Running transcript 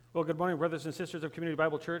Well, good morning, brothers and sisters of Community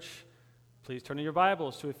Bible Church. Please turn in your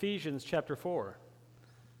Bibles to Ephesians chapter 4.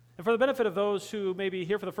 And for the benefit of those who may be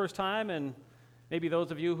here for the first time, and maybe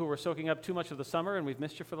those of you who were soaking up too much of the summer and we've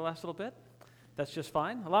missed you for the last little bit, that's just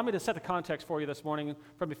fine. Allow me to set the context for you this morning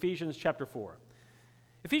from Ephesians chapter 4.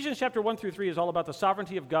 Ephesians chapter 1 through 3 is all about the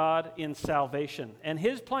sovereignty of God in salvation and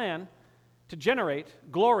His plan to generate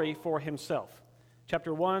glory for Himself.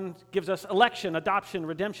 Chapter 1 gives us election, adoption,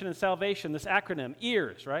 redemption, and salvation, this acronym,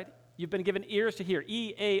 ears, right? You've been given ears to hear,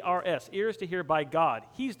 E-A-R-S, ears to hear by God.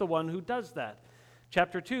 He's the one who does that.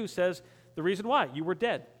 Chapter 2 says the reason why, you were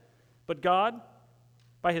dead. But God,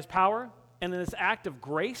 by His power and in this act of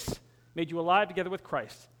grace, made you alive together with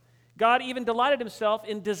Christ. God even delighted Himself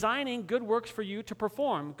in designing good works for you to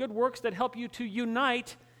perform, good works that help you to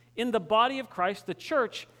unite in the body of Christ, the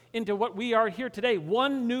church, into what we are here today,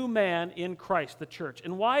 one new man in Christ, the church.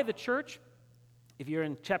 And why the church? If you're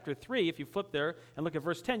in chapter 3, if you flip there and look at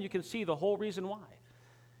verse 10, you can see the whole reason why.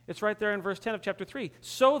 It's right there in verse 10 of chapter 3.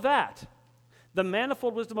 So that the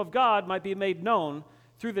manifold wisdom of God might be made known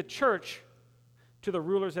through the church to the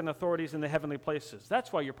rulers and authorities in the heavenly places.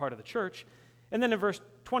 That's why you're part of the church. And then in verse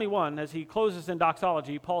 21, as he closes in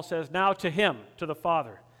doxology, Paul says, now to Him, to the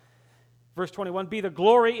Father. Verse 21, be the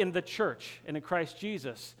glory in the church and in Christ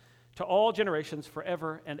Jesus to all generations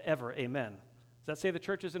forever and ever. Amen. Does that say the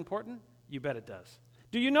church is important? You bet it does.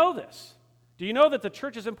 Do you know this? Do you know that the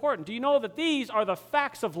church is important? Do you know that these are the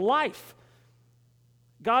facts of life?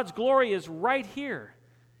 God's glory is right here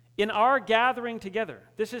in our gathering together.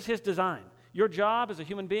 This is His design. Your job as a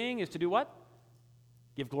human being is to do what?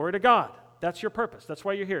 Give glory to God. That's your purpose. That's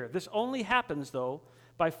why you're here. This only happens, though,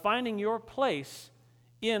 by finding your place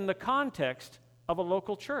in the context of a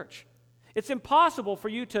local church. It's impossible for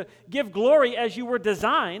you to give glory as you were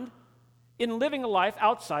designed in living a life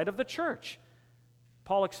outside of the church.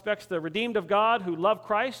 Paul expects the redeemed of God who love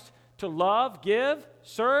Christ to love, give,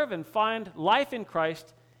 serve, and find life in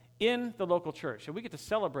Christ in the local church. And we get to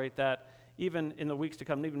celebrate that even in the weeks to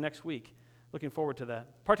come, even next week. Looking forward to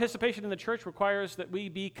that. Participation in the church requires that we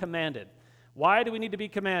be commanded. Why do we need to be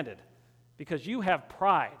commanded? Because you have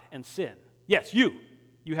pride and sin. Yes, you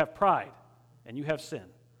have pride and you have sin.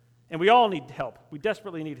 And we all need help. We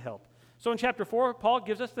desperately need help. So in chapter 4, Paul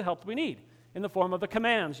gives us the help we need in the form of the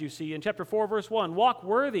commands you see in chapter 4, verse 1. Walk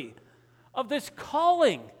worthy of this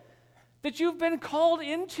calling that you've been called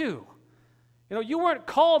into. You know, you weren't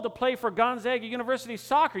called to play for Gonzaga University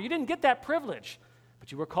soccer. You didn't get that privilege.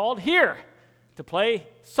 But you were called here to play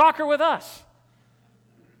soccer with us.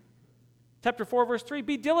 Chapter 4, verse 3,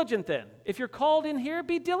 be diligent then. If you're called in here,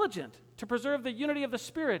 be diligent to preserve the unity of the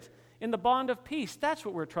Spirit in the bond of peace. That's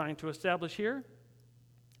what we're trying to establish here.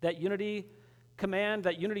 That unity command,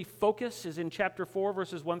 that unity focus is in chapter 4,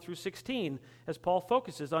 verses 1 through 16, as Paul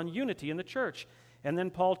focuses on unity in the church. And then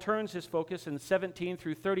Paul turns his focus in 17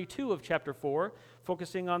 through 32 of chapter 4,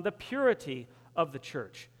 focusing on the purity of the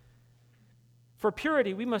church. For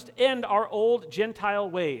purity, we must end our old Gentile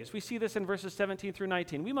ways. We see this in verses 17 through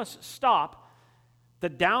 19. We must stop the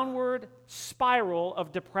downward spiral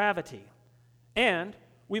of depravity. And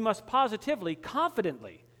we must positively,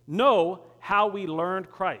 confidently know how we learned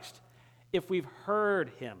Christ. If we've heard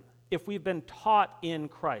Him, if we've been taught in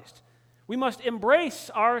Christ. We must embrace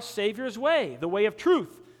our Savior's way, the way of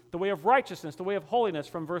truth, the way of righteousness, the way of holiness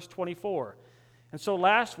from verse 24. And so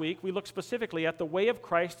last week, we looked specifically at the way of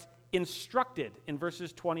Christ instructed in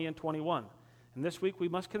verses 20 and 21. And this week, we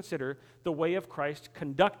must consider the way of Christ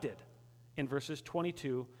conducted in verses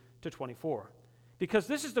 22 to 24. Because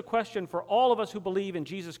this is the question for all of us who believe in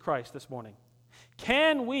Jesus Christ this morning.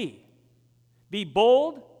 Can we be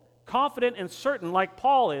bold, confident, and certain like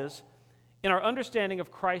Paul is in our understanding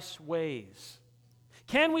of Christ's ways?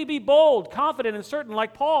 Can we be bold, confident, and certain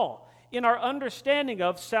like Paul in our understanding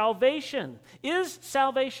of salvation? Is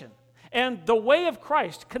salvation and the way of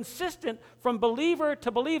Christ consistent from believer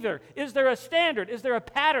to believer? Is there a standard? Is there a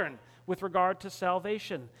pattern with regard to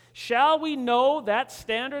salvation? Shall we know that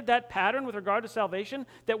standard, that pattern with regard to salvation,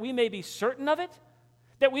 that we may be certain of it,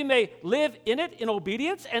 that we may live in it in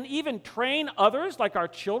obedience and even train others like our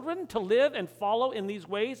children to live and follow in these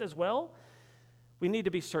ways as well? We need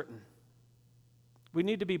to be certain. We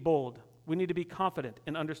need to be bold. We need to be confident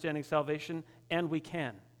in understanding salvation, and we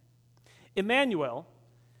can. Emmanuel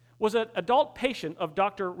was an adult patient of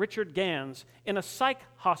Dr. Richard Gans in a psych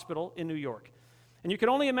hospital in New York. And you can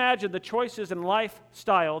only imagine the choices in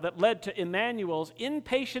lifestyle that led to Emmanuel's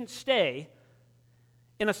inpatient stay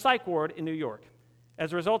in a psych ward in New York.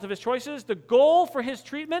 As a result of his choices, the goal for his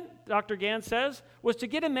treatment, Dr. Gans says, was to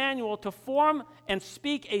get Emmanuel to form and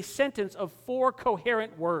speak a sentence of 4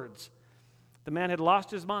 coherent words. The man had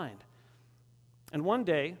lost his mind. And one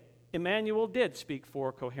day, Emmanuel did speak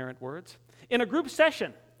 4 coherent words. In a group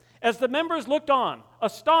session, as the members looked on,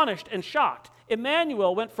 astonished and shocked,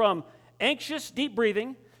 Emmanuel went from anxious, deep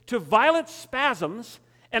breathing to violent spasms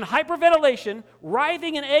and hyperventilation,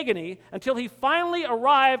 writhing in agony, until he finally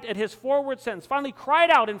arrived at his 4-word sentence, finally cried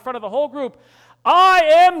out in front of the whole group, "I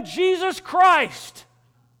am Jesus Christ!"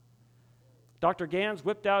 Dr. Gans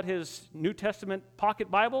whipped out his New Testament pocket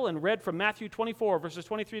Bible and read from Matthew 24, verses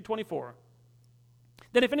 23 to 24.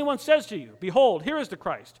 "Then if anyone says to you, 'Behold, here is the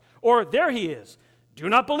Christ,' or 'There he is,' do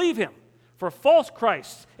not believe him. For false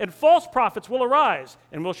Christs and false prophets will arise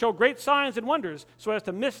and will show great signs and wonders so as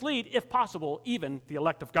to mislead, if possible, even the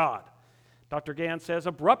elect of God." Dr. Gans says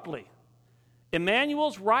abruptly,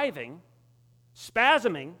 Emmanuel's writhing,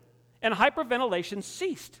 spasming, and hyperventilation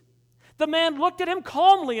ceased. The man looked at him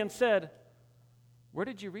calmly and said, "Where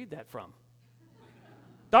did you read that from?"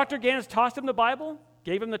 Dr. Gans tossed him the Bible,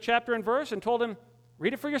 gave him the chapter and verse, and told him,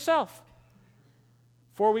 "Read it for yourself."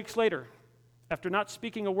 4 weeks later, after not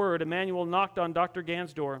speaking a word, Emmanuel knocked on Dr.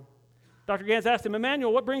 Gans' door. Dr. Gans asked him,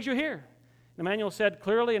 "Emmanuel, what brings you here?" And Emmanuel said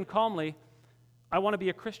clearly and calmly, "I want to be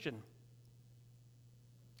a Christian."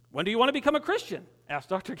 "When do you want to become a Christian?" asked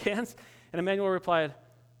Dr. Gans. And Emmanuel replied,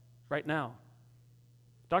 "Right now."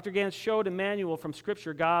 Dr. Gans showed Emmanuel from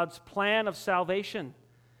Scripture God's plan of salvation.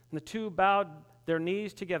 And the two bowed their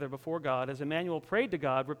knees together before God as Emmanuel prayed to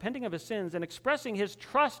God, repenting of his sins and expressing his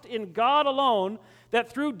trust in God alone, that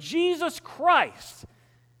through Jesus Christ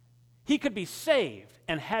he could be saved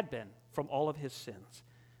and had been from all of his sins.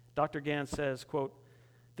 Dr. Gans says, quote,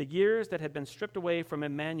 "The years that had been stripped away from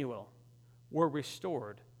Emmanuel were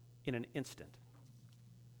restored in an instant."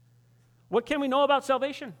 What can we know about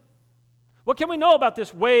salvation? What can we know about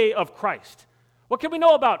this way of Christ? What can we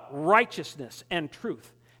know about righteousness and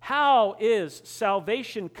truth? How is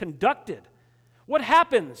salvation conducted? What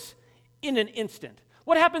happens in an instant?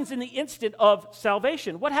 What happens in the instant of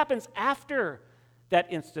salvation? What happens after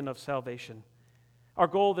that instant of salvation? Our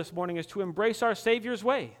goal this morning is to embrace our Savior's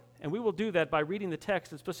way, and we will do that by reading the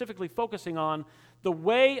text and specifically focusing on the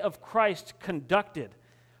way of Christ conducted.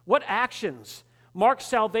 What actions mark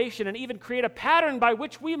salvation and even create a pattern by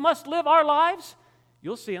which we must live our lives?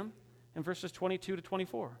 You'll see them in verses 22 to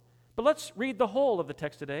 24. But let's read the whole of the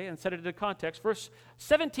text today and set it into context. Verse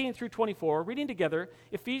 17 through 24, reading together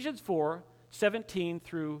Ephesians 4, 17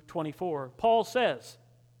 through 24. Paul says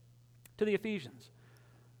to the Ephesians,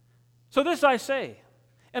 "So this I say,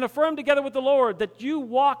 and affirm together with the Lord, that you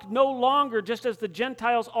walk no longer just as the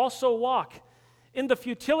Gentiles also walk, in the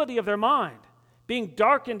futility of their mind, being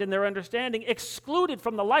darkened in their understanding, excluded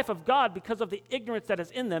from the life of God because of the ignorance that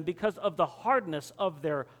is in them, because of the hardness of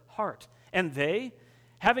their heart. And they,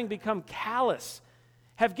 having become callous,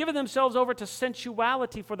 have given themselves over to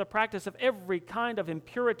sensuality for the practice of every kind of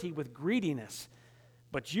impurity with greediness.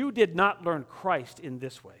 But you did not learn Christ in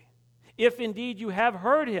this way. If indeed you have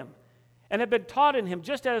heard him and have been taught in him,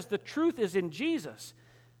 just as the truth is in Jesus,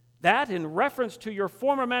 that in reference to your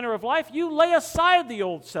former manner of life, you lay aside the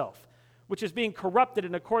old self, which is being corrupted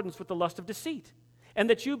in accordance with the lust of deceit, and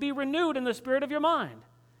that you be renewed in the spirit of your mind,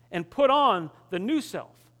 and put on the new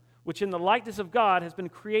self, which in the likeness of God has been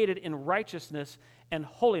created in righteousness and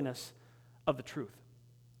holiness of the truth."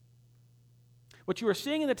 What you are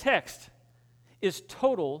seeing in the text is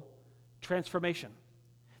total transformation.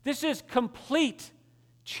 This is complete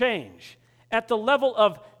change at the level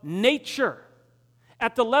of nature,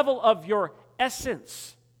 at the level of your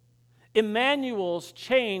essence. Emmanuel's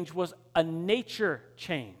change was a nature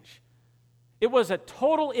change. It was a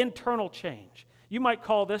total internal change. You might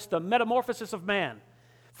call this the metamorphosis of man.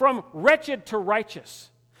 From wretched to righteous,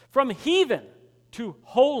 from heathen to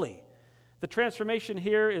holy. The transformation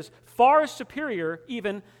here is far superior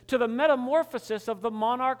even to the metamorphosis of the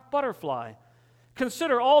monarch butterfly.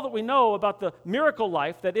 Consider all that we know about the miracle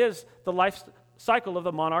life that is the life cycle of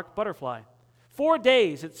the monarch butterfly. 4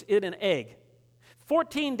 days it's in an egg.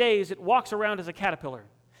 14 days it walks around as a caterpillar.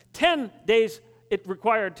 10 days it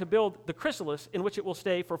required to build the chrysalis in which it will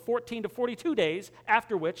stay for 14 to 42 days,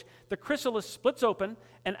 after which the chrysalis splits open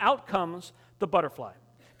and out comes the butterfly.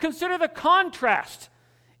 Consider the contrast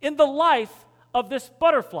in the life of this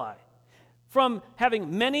butterfly, from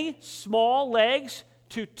having many small legs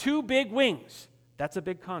to 2 big wings. That's a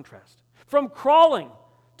big contrast. From crawling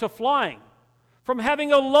to flying, from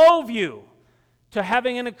having a low view to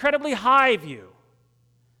having an incredibly high view,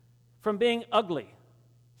 from being ugly.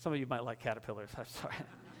 Some of you might like caterpillars, I'm sorry.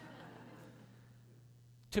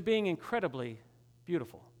 To being incredibly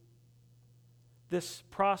beautiful. This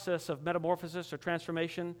process of metamorphosis or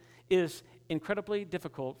transformation is incredibly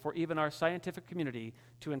difficult for even our scientific community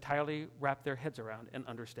to entirely wrap their heads around and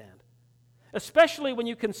understand. especially when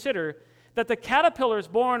you consider that the caterpillars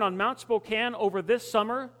born on Mount Spokane over this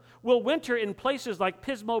summer will winter in places like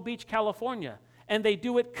Pismo Beach, California, and they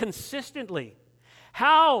do it consistently.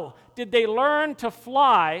 How did they learn to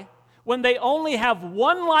fly when they only have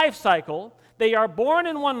one life cycle? They are born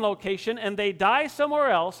in one location and they die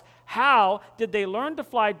somewhere else. How did they learn to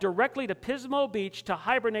fly directly to Pismo Beach to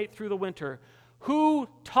hibernate through the winter? Who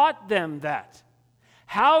taught them that?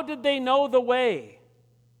 How did they know the way?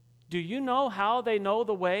 Do you know how they know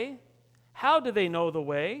the way? How do they know the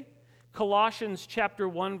way? Colossians chapter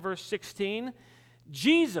 1, verse 16.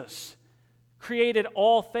 Jesus created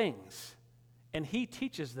all things, and he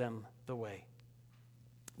teaches them the way.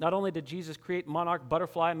 Not only did Jesus create monarch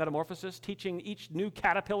butterfly metamorphosis, teaching each new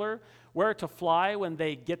caterpillar where to fly when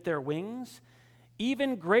they get their wings,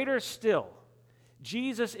 even greater still,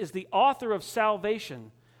 Jesus is the author of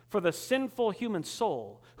salvation for the sinful human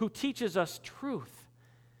soul, who teaches us truth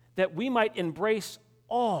that we might embrace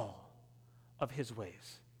all of his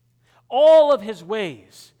ways. All of his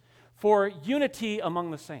ways for unity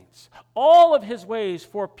among the saints. All of his ways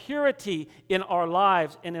for purity in our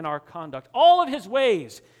lives and in our conduct. All of his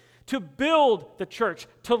ways to build the church,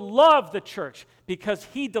 to love the church, because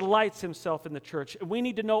he delights himself in the church. And we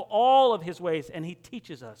need to know all of his ways, and he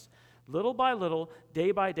teaches us. Little by little,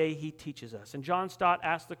 day by day, he teaches us. And John Stott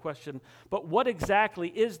asked the question, but what exactly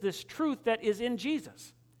is this truth that is in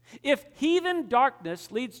Jesus? If heathen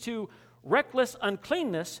darkness leads to reckless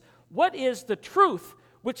uncleanness, what is the truth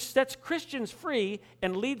which sets Christians free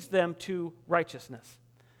and leads them to righteousness?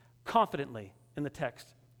 Confidently in the text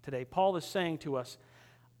today, Paul is saying to us,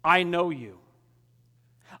 I know you.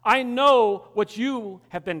 I know what you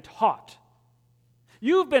have been taught.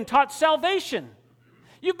 You've been taught salvation.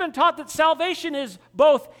 You've been taught that salvation is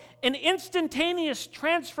both an instantaneous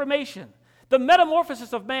transformation, the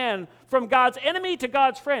metamorphosis of man from God's enemy to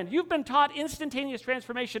God's friend. You've been taught instantaneous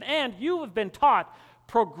transformation, and you have been taught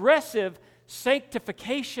progressive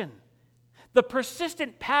sanctification, the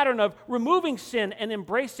persistent pattern of removing sin and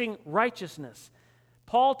embracing righteousness.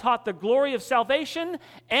 Paul taught the glory of salvation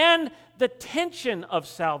and the tension of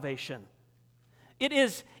salvation. It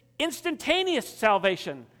is instantaneous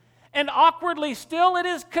salvation, and awkwardly still, it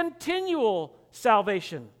is continual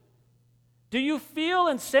salvation. Do you feel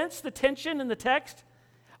and sense the tension in the text?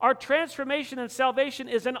 Our transformation and salvation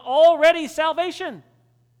is an already salvation,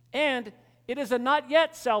 and it is a not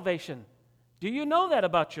yet salvation. Do you know that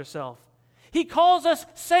about yourself? He calls us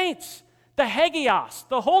saints, the hagios,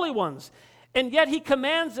 the holy ones, and yet he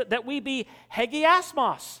commands that we be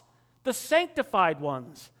hagiasmos, the sanctified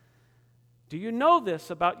ones. Do you know this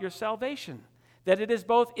about your salvation? That it is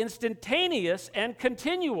both instantaneous and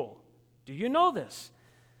continual. Do you know this?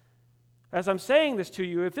 As I'm saying this to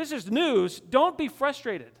you, if this is news, don't be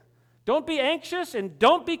frustrated. Don't be anxious and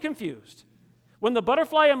don't be confused. When the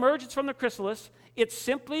butterfly emerges from the chrysalis, it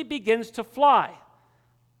simply begins to fly,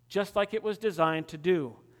 just like it was designed to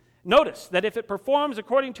do. Notice that if it performs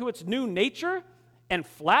according to its new nature and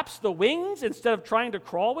flaps the wings instead of trying to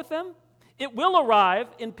crawl with them, it will arrive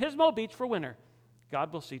in Pismo Beach for winter.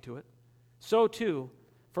 God will see to it. So too,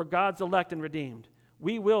 for God's elect and redeemed,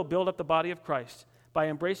 we will build up the body of Christ by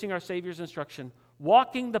embracing our Savior's instruction,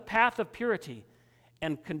 walking the path of purity,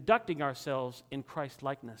 and conducting ourselves in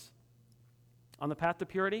Christ-likeness. On the path to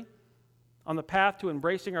purity, on the path to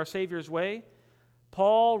embracing our Savior's way,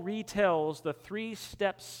 Paul retells the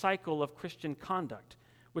three-step cycle of Christian conduct,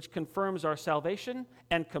 which confirms our salvation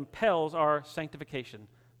and compels our sanctification.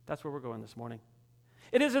 That's where we're going this morning.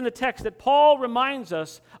 It is in the text that Paul reminds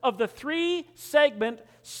us of the three-segment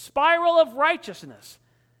spiral of righteousness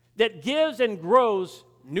that gives and grows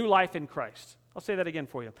new life in Christ. I'll say that again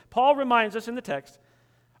for you. Paul reminds us in the text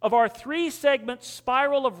of our three-segment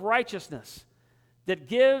spiral of righteousness that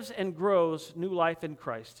gives and grows new life in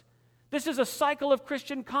Christ. This is a cycle of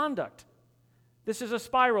Christian conduct. This is a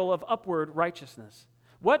spiral of upward righteousness.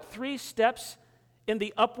 What three steps in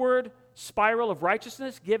the upward spiral of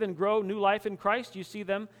righteousness give and grow new life in Christ? You see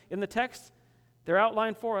them in the text. They're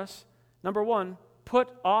outlined for us. Number one, put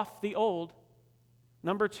off the old.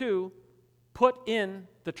 Number two, put in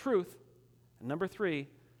the truth. And number three,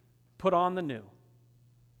 put on the new.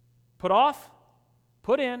 Put off,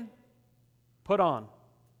 put in, put on.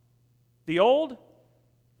 The old,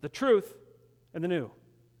 the truth, and the new.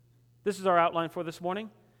 This is our outline for this morning.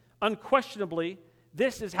 Unquestionably,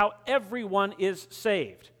 this is how everyone is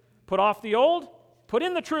saved. Put off the old, put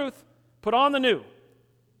in the truth, put on the new.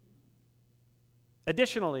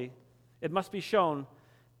 Additionally, it must be shown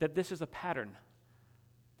that this is a pattern.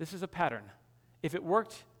 This is a pattern. If it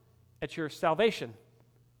worked at your salvation,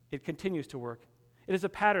 it continues to work. It is a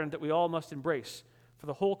pattern that we all must embrace for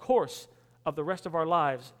the whole course of the rest of our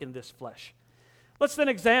lives in this flesh. Let's then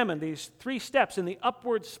examine these 3 steps in the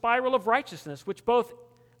upward spiral of righteousness, which both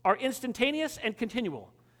are instantaneous and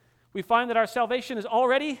continual. We find that our salvation is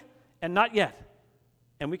already and not yet,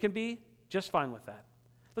 and we can be just fine with that.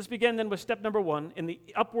 Let's begin then with step number 1 in the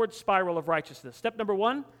upward spiral of righteousness. Step number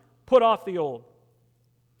 1, put off the old.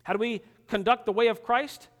 How do we conduct the way of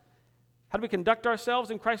Christ? How do we conduct ourselves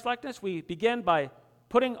in Christ-likeness? We begin by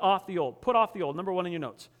putting off the old. Put off the old, number 1 in your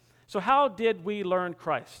notes. So how did we learn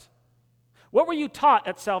Christ? What were you taught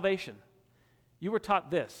at salvation? You were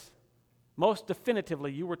taught this. Most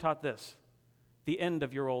definitively, you were taught this. The end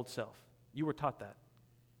of your old self. You were taught that.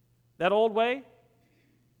 That old way,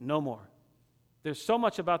 no more. There's so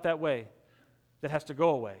much about that way that has to go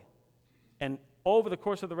away. And over the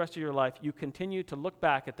course of the rest of your life, you continue to look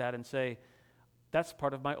back at that and say, that's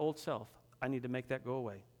part of my old self. I need to make that go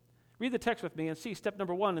away. Read the text with me and see step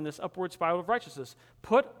number 1 in this upward spiral of righteousness.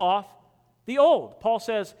 Put off the old. Paul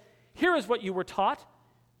says, here is what you were taught,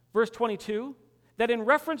 verse 22, that in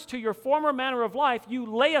reference to your former manner of life, you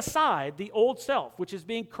lay aside the old self, which is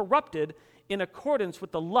being corrupted in accordance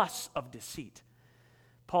with the lusts of deceit.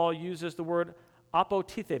 Paul uses the word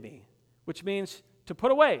apotithemi, which means to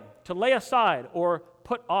put away, to lay aside, or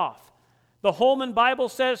put off. The Holman Bible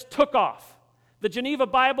says took off. The Geneva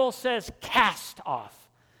Bible says cast off.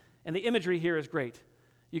 And the imagery here is great.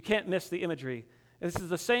 You can't miss the imagery. And this is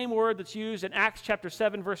the same word that's used in Acts chapter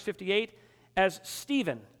 7, verse 58, as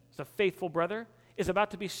Stephen, the faithful brother, is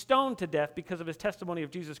about to be stoned to death because of his testimony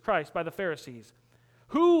of Jesus Christ by the Pharisees.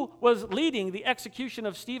 Who was leading the execution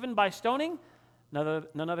of Stephen by stoning?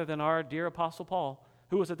 None other than our dear Apostle Paul,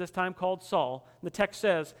 who was at this time called Saul. And the text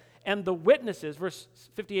says, and the witnesses, verse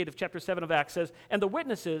 58 of chapter 7 of Acts says, and the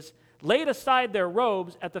witnesses laid aside their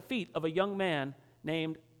robes at the feet of a young man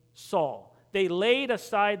named Saul. They laid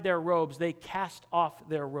aside their robes. They cast off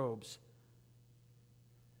their robes.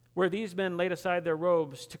 Where these men laid aside their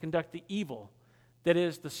robes to conduct the evil, that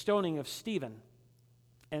is the stoning of Stephen,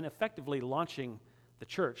 and effectively launching the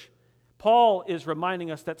church, Paul is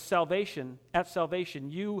reminding us that at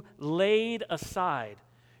salvation, you laid aside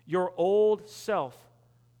your old self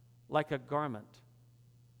like a garment.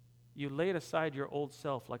 You laid aside your old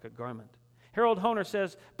self like a garment. Harold Hoehner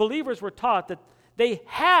says, believers were taught that they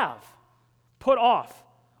have put off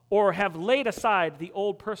or have laid aside the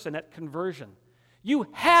old person at conversion. You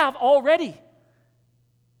have already.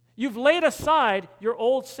 You've laid aside your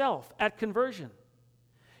old self at conversion.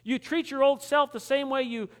 You treat your old self the same way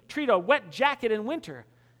you treat a wet jacket in winter.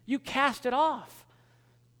 You cast it off.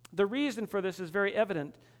 The reason for this is very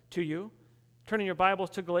evident to you. Turning your Bibles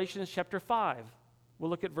to Galatians chapter 5. We'll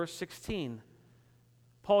look at verse 16.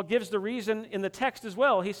 Paul gives the reason in the text as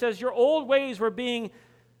well. He says, your old ways were being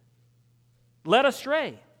led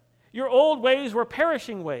astray. Your old ways were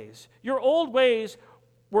perishing ways. Your old ways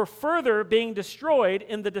were further being destroyed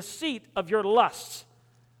in the deceit of your lusts.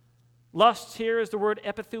 Lusts here is the word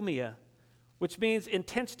epithumia, which means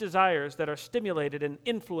intense desires that are stimulated and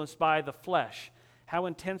influenced by the flesh. How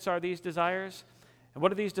intense are these desires? And what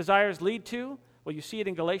do these desires lead to? Well, you see it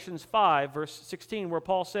in Galatians 5, verse 16, where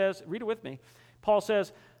Paul says, read it with me. Paul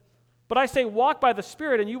says, but I say, walk by the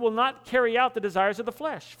Spirit, and you will not carry out the desires of the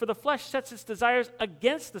flesh. For the flesh sets its desires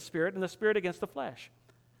against the Spirit, and the Spirit against the flesh.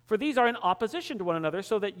 For these are in opposition to one another,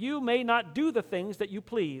 so that you may not do the things that you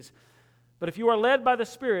please. But if you are led by the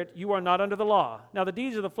Spirit, you are not under the law. Now the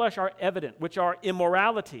deeds of the flesh are evident, which are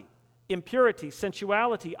immorality, impurity,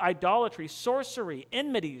 sensuality, idolatry, sorcery,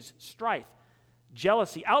 enmities, strife,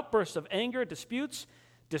 jealousy, outbursts of anger, disputes,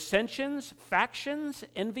 dissensions, factions,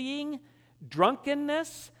 envying,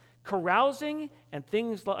 drunkenness, carousing, and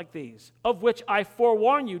things like these, of which I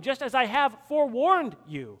forewarn you, just as I have forewarned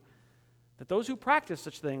you, that those who practice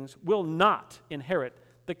such things will not inherit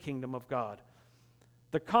the kingdom of God.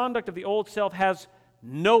 The conduct of the old self has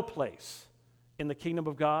no place in the kingdom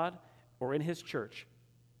of God or in His church.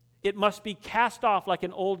 It must be cast off like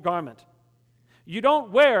an old garment. You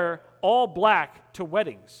don't wear all black to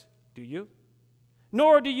weddings, do you?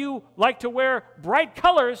 Nor do you like to wear bright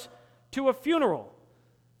colors to a funeral.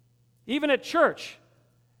 Even at church,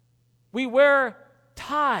 we wear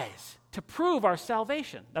ties to prove our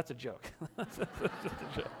salvation. That's a joke. That's just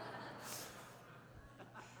a joke.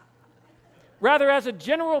 Rather, as a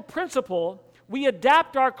general principle, we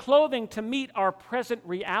adapt our clothing to meet our present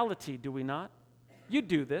reality, do we not? You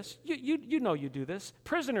do this. You know you do this.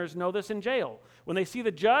 Prisoners know this in jail. When they see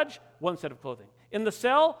the judge, one set of clothing. In the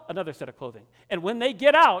cell, another set of clothing. And when they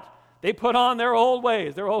get out, they put on their old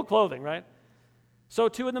ways, their old clothing, right? So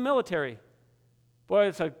too in the military. Boy,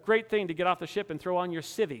 it's a great thing to get off the ship and throw on your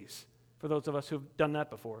civvies, for those of us who've done that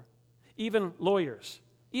before. Even lawyers,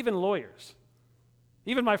 even lawyers,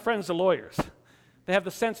 even my friends the lawyers, they have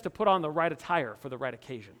the sense to put on the right attire for the right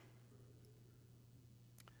occasion.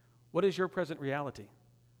 What is your present reality?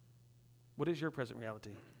 What is your present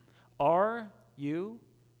reality? Are you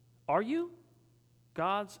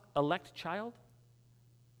God's elect child?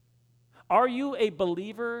 Are you a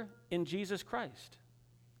believer in Jesus Christ?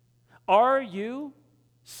 Are you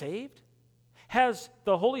saved? Has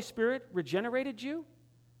the Holy Spirit regenerated you?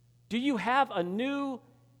 Do you have a new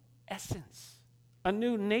essence, a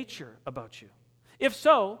new nature about you? If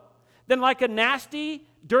so, then like a nasty,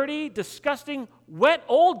 dirty, disgusting, wet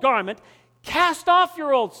old garment, cast off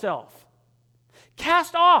your old self.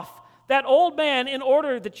 Cast off that old man in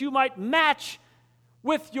order that you might match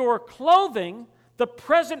with your clothing the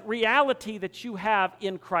present reality that you have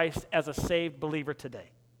in Christ as a saved believer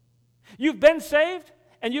today. You've been saved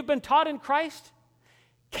and you've been taught in Christ.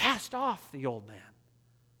 Cast off the old man.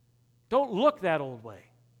 Don't look that old way.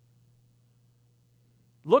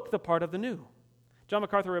 Look the part of the new. John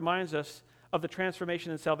MacArthur reminds us of the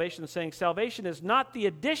transformation in salvation, saying, salvation is not the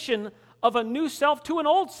addition of a new self to an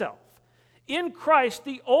old self. In Christ,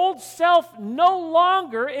 the old self no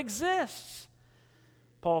longer exists.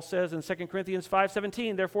 Paul says in 2 Corinthians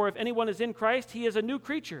 5:17, therefore, if anyone is in Christ, he is a new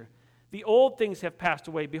creature. The old things have passed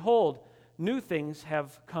away. Behold, new things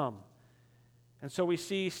have come. And so we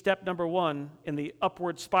see step number one in the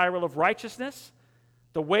upward spiral of righteousness,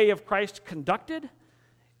 the way of Christ conducted,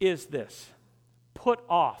 is this: put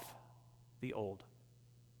off the old.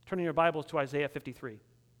 Turn in your Bibles to Isaiah 53.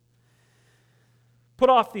 Put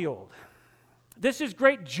off the old. This is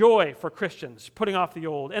great joy for Christians, putting off the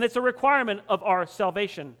old, and it's a requirement of our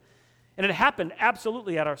salvation. And it happened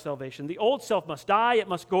absolutely at our salvation. The old self must die, it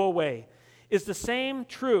must go away. Is the same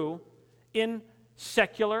true in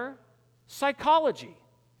secular psychology?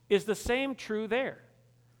 Is the same true there?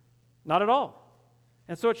 Not at all.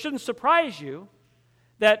 And so it shouldn't surprise you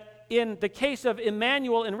that in the case of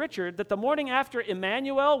Emmanuel and Richard, that the morning after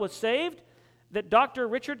Emmanuel was saved, that Dr.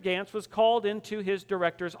 Richard Gantz was called into his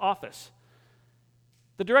director's office.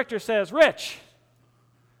 The director says, Rich,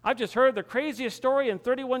 I've just heard the craziest story in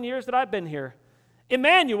 31 years that I've been here.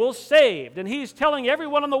 Emmanuel's saved, and he's telling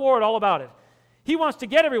everyone on the ward all about it. He wants to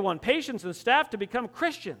get everyone, patients and staff, to become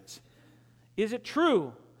Christians. Is it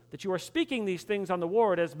true that you are speaking these things on the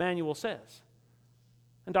ward as Emmanuel says?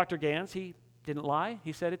 And Dr. Gantz, he didn't lie.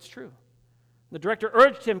 He said it's true. The director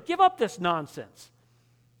urged him, give up this nonsense.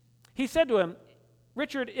 He said to him,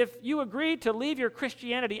 Richard, if you agree to leave your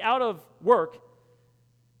Christianity out of work,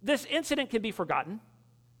 this incident can be forgotten.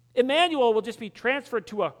 Emmanuel will just be transferred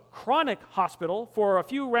to a chronic hospital for a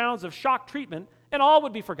few rounds of shock treatment, and all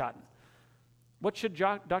would be forgotten. What should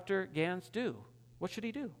Dr. Gantz do? What should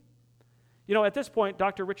he do? You know, at this point,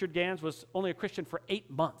 Dr. Richard Gantz was only a Christian for 8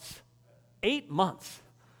 months. 8 months.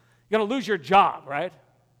 You're going to lose your job, right?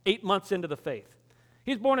 8 months into the faith.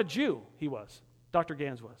 He's born a Jew, he was. Dr.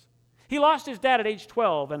 Gantz was. He lost his dad at age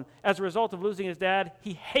 12, and as a result of losing his dad,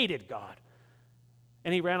 he hated God.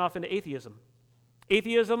 And he ran off into atheism.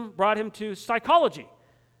 Atheism brought him to psychology.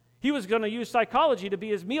 He was going to use psychology to be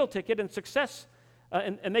his meal ticket and success,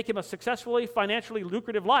 and make him a successfully, financially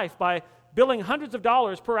lucrative life by billing hundreds of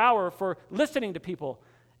dollars per hour for listening to people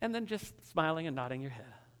and then just smiling and nodding your head.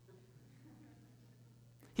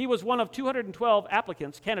 He was one of 212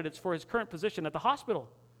 candidates for his current position at the hospital.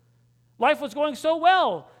 Life was going so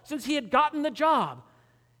well since he had gotten the job.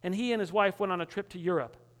 And he and his wife went on a trip to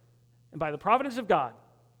Europe. And by the providence of God,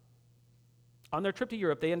 on their trip to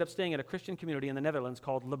Europe, they ended up staying at a Christian community in the Netherlands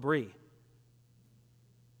called Le Brie.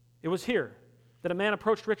 It was here that a man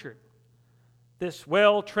approached Richard, this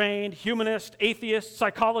well-trained humanist, atheist,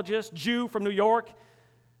 psychologist, Jew from New York.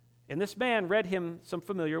 And this man read him some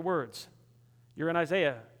familiar words. You're in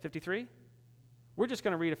Isaiah 53? We're just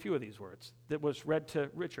going to read a few of these words that was read to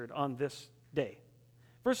Richard on this day.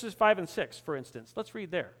 Verses 5 and 6, for instance. Let's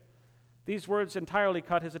read there. These words entirely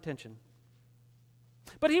caught his attention.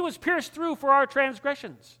 But he was pierced through for our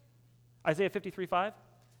transgressions. Isaiah 53:5.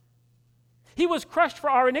 He was crushed for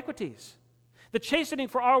our iniquities. The chastening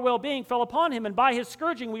for our well-being fell upon him, and by his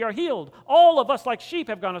scourging we are healed. All of us like sheep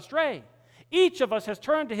have gone astray. Each of us has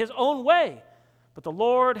turned to his own way, but the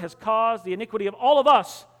Lord has caused the iniquity of all of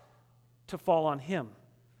us to fall on him.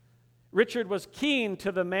 Richard was keen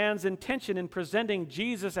to the man's intention in presenting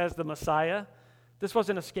Jesus as the Messiah. This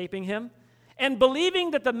wasn't escaping him. And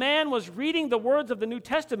believing that the man was reading the words of the New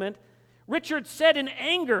Testament, Richard said in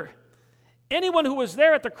anger, anyone who was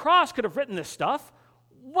there at the cross could have written this stuff.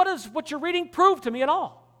 What does what you're reading prove to me at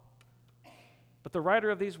all? But the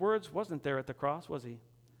writer of these words wasn't there at the cross, was he?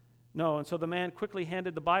 No, and so the man quickly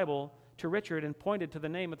handed the Bible to Richard and pointed to the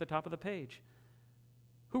name at the top of the page.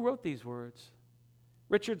 Who wrote these words?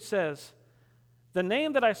 Richard says, the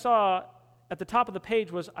name that I saw at the top of the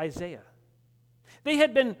page was Isaiah. They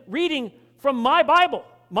had been reading from my Bible,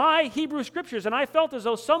 my Hebrew Scriptures, and I felt as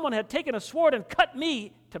though someone had taken a sword and cut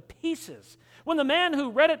me to pieces. When the man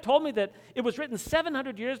who read it told me that it was written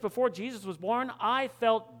 700 years before Jesus was born, I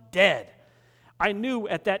felt dead. I knew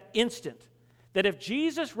at that instant that if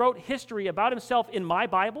Jesus wrote history about himself in my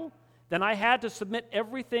Bible, then I had to submit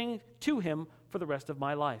everything to him for the rest of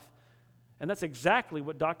my life. And that's exactly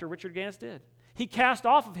what Dr. Richard Gans did. He cast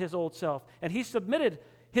off of his old self, and he submitted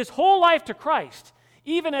his whole life to Christ,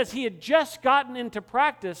 even as he had just gotten into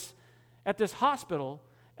practice at this hospital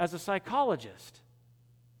as a psychologist.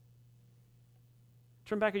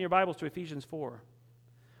 Turn back in your Bibles to Ephesians 4.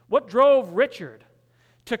 What drove Richard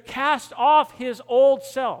to cast off his old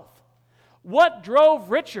self? What drove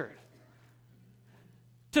Richard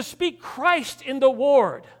to speak Christ in the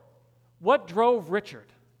ward? What drove Richard?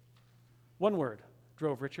 One word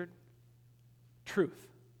drove Richard. Truth.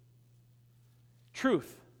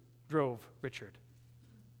 Truth drove Richard.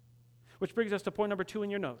 Which brings us to point number 2 in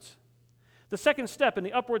your notes. The second step in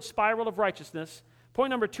the upward spiral of righteousness, point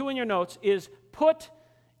number 2 in your notes, is put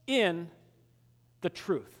in the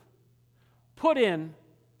truth. Put in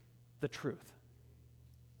the truth.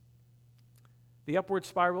 The upward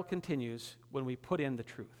spiral continues when we put in the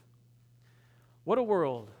truth. What a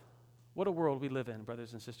world we live in,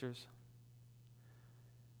 brothers and sisters.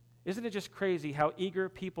 Isn't it just crazy how eager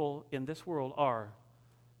people in this world are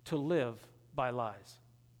to live by lies?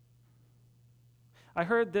 I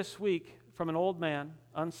heard this week from an old man,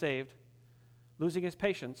 unsaved, losing his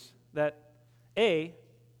patience, that A,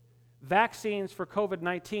 vaccines for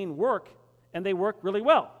COVID-19 work, and they work really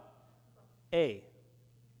well. A,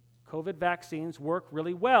 COVID vaccines work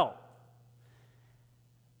really well.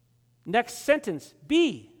 Next sentence,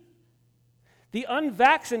 B, the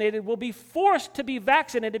unvaccinated will be forced to be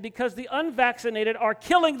vaccinated because the unvaccinated are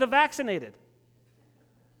killing the vaccinated.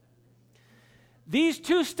 These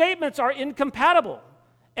two statements are incompatible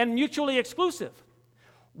and mutually exclusive.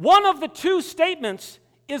 One of the two statements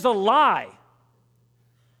is a lie.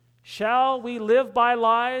 Shall we live by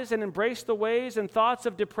lies and embrace the ways and thoughts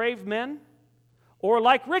of depraved men? Or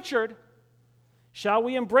like Richard, shall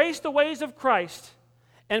we embrace the ways of Christ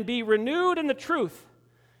and be renewed in the truth,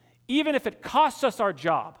 even if it costs us our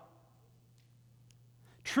job?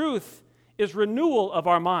 Truth is renewal of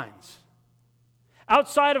our minds.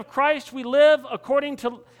 Outside of Christ, we live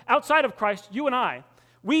outside of Christ, you and I,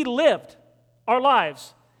 we lived our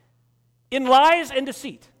lives in lies and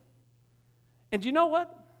deceit. And you know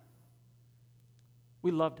what?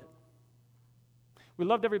 We loved it. We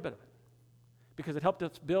loved every bit of it because it helped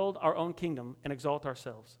us build our own kingdom and exalt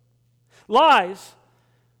ourselves. Lies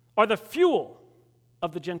are the fuel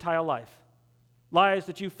of the Gentile life. Lies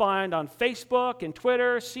that you find on Facebook and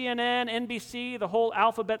Twitter, CNN, NBC, the whole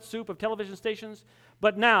alphabet soup of television stations.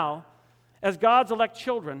 But now, as God's elect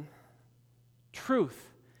children,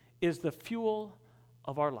 truth is the fuel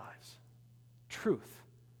of our lives. Truth.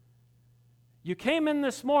 You came in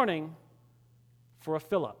this morning for a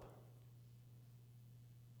fill-up.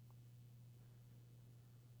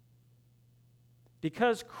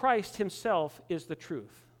 Because Christ himself is the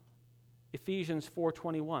truth. Ephesians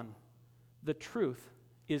 4:21. The truth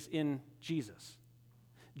is in Jesus.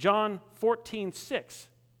 John 14:6.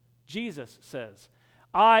 Jesus says,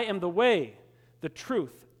 I am the way, the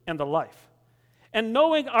truth, and the life. And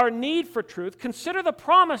knowing our need for truth, consider the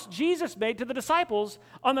promise Jesus made to the disciples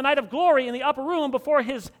on the night of glory in the upper room before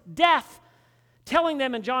his death, telling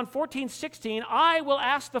them in John 14:16, I will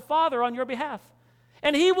ask the Father on your behalf,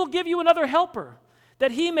 and he will give you another helper,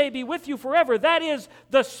 that he may be with you forever. That is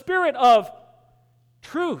the Spirit of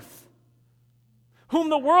truth, whom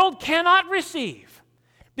the world cannot receive,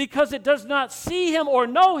 because it does not see him or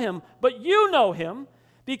know him, but you know him,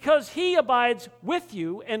 because he abides with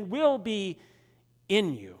you and will be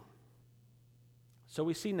in you. So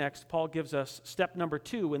we see next, Paul gives us step number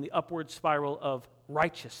 2 in the upward spiral of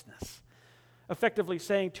righteousness, effectively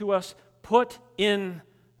saying to us, put in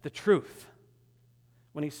the truth.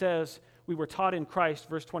 When he says, we were taught in Christ,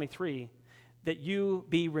 verse 23, that you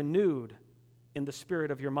be renewed in the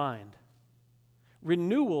spirit of your mind.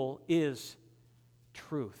 Renewal is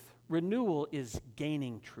truth. Renewal is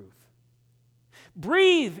gaining truth.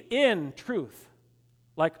 Breathe in truth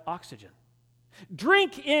like oxygen.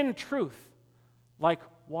 Drink in truth like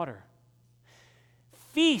water.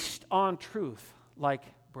 Feast on truth like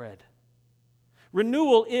bread.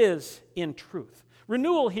 Renewal is in truth.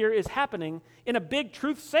 Renewal here is happening in a big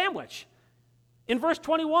truth sandwich. In verse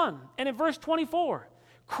 21 and in verse 24,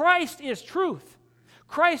 Christ is truth.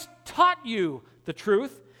 Christ taught you the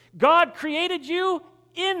truth. God created you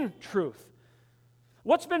in truth.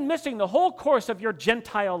 What's been missing the whole course of your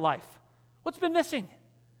Gentile life? What's been missing?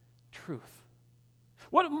 Truth.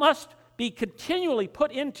 What must be continually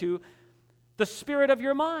put into the spirit of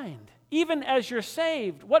your mind? Even as you're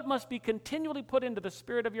saved, what must be continually put into the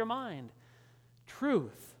spirit of your mind?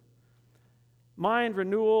 Truth. Mind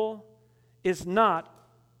renewal is not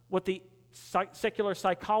what the secular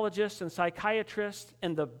psychologists and psychiatrists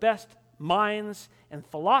and the best minds and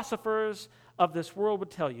philosophers of this world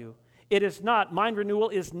would tell you. It is not, mind renewal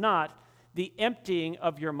is not the emptying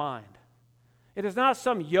of your mind. It is not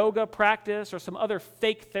some yoga practice or some other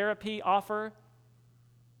fake therapy offer.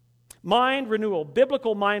 Mind renewal,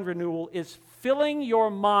 biblical mind renewal, is filling your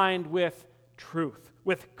mind with truth,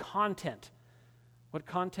 with content. What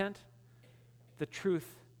content? The truth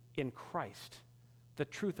in Christ, the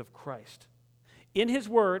truth of Christ. In His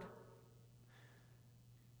Word,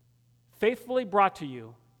 faithfully brought to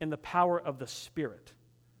you in the power of the Spirit.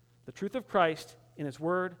 The truth of Christ in His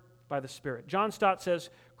Word by the Spirit. John Stott says,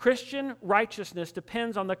 Christian righteousness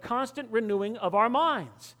depends on the constant renewing of our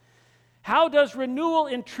minds. How does renewal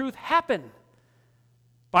in truth happen?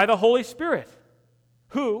 By the Holy Spirit,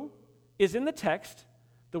 who is in the text.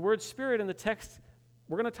 The word Spirit in the text,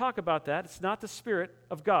 we're going to talk about that. It's not the Spirit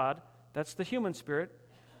of God. That's the human spirit.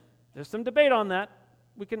 There's some debate on that.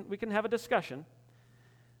 We can have a discussion.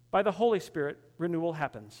 By the Holy Spirit, renewal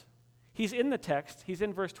happens. He's in the text. He's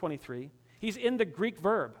in verse 23. He's in the Greek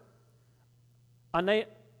verb.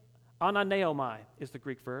 Ananeomai is the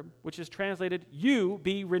Greek verb, which is translated, you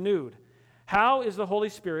be renewed. How is the Holy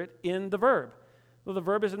Spirit in the verb? Well, the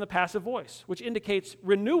verb is in the passive voice, which indicates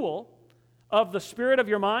renewal of the spirit of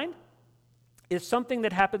your mind is something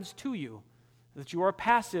that happens to you, that you are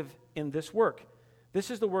passive in this work.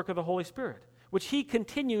 This is the work of the Holy Spirit, which He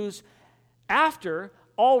continues after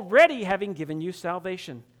already having given you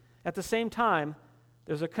salvation. At the same time,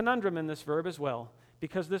 there's a conundrum in this verb as well,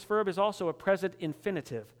 because this verb is also a present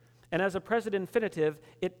infinitive. And as a present infinitive,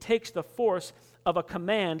 it takes the force of a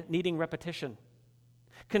command needing repetition.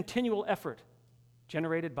 Continual effort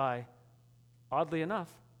generated by, oddly enough,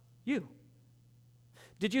 you.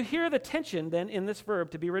 Did you hear the tension then in this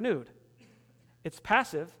verb to be renewed? It's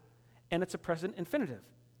passive and it's a present infinitive.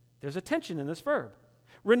 There's a tension in this verb.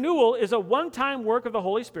 Renewal is a one-time work of the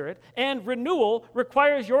Holy Spirit, and renewal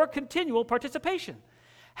requires your continual participation.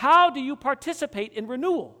 How do you participate in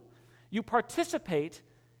renewal? You participate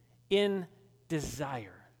in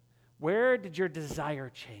desire. Where did your desire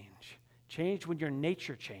change? Changed when your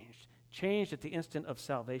nature changed. Changed at the instant of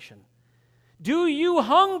salvation. Do you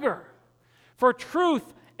hunger for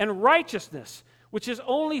truth and righteousness, which is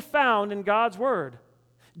only found in God's Word?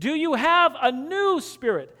 Do you have a new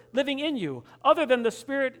spirit living in you, other than the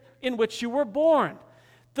spirit in which you were born?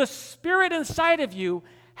 The spirit inside of you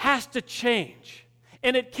has to change.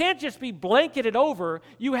 And it can't just be blanketed over.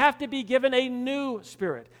 You have to be given a new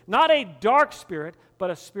spirit. Not a dark spirit, but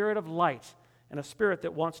a spirit of light and a spirit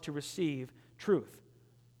that wants to receive truth.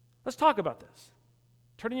 Let's talk about this.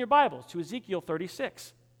 Turn in your Bibles to Ezekiel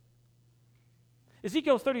 36.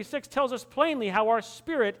 Ezekiel 36 tells us plainly how our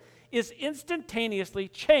spirit is instantaneously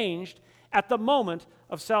changed at the moment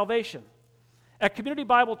of salvation. At Community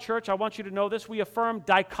Bible Church, I want you to know this, we affirm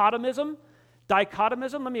dichotomism.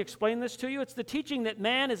 Dichotomism, let me explain this to you. It's the teaching that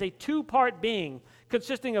man is a two-part being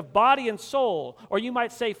consisting of body and soul, or you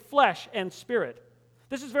might say flesh and spirit.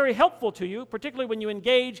 This is very helpful to you, particularly when you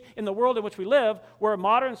engage in the world in which we live, where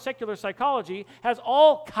modern secular psychology has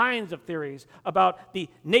all kinds of theories about the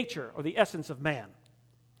nature or the essence of man.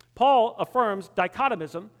 Paul affirms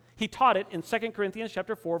dichotomism. He taught it in 2 Corinthians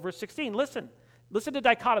chapter 4, verse 16. Listen to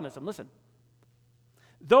dichotomism. Listen.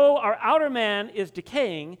 Though our outer man is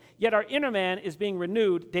decaying, yet our inner man is being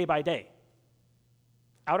renewed day by day.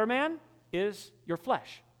 Outer man is your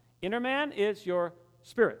flesh. Inner man is your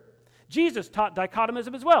spirit. Jesus taught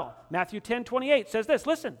dichotomism as well. Matthew 10:28 says this,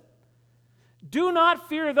 listen. Do not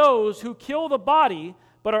fear those who kill the body,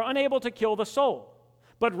 but are unable to kill the soul,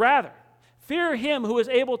 but rather fear him who is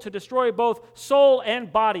able to destroy both soul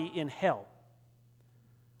and body in hell.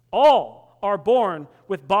 All are born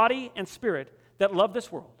with body and spirit that love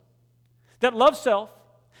this world, that love self,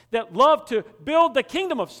 that love to build the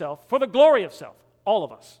kingdom of self for the glory of self. All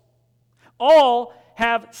of us. All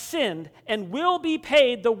have sinned and will be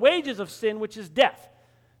paid the wages of sin, which is death.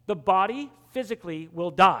 The body physically will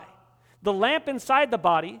die. The lamp inside the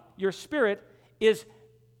body, your spirit, is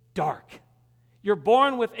dark. You're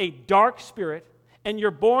born with a dark spirit, and you're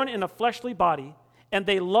born in a fleshly body, and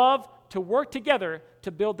they love to work together to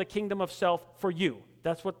build the kingdom of self for you.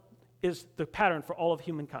 That's what is the pattern for all of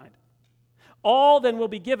humankind. All then will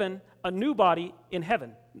be given a new body in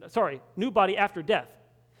heaven. New body after death.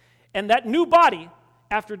 And that new body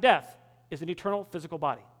after death is an eternal physical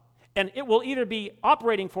body. And it will either be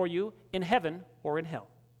operating for you in heaven or in hell.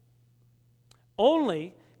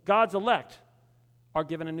 Only God's elect are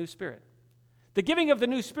given a new spirit. The giving of the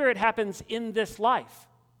new spirit happens in this life.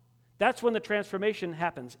 That's when the transformation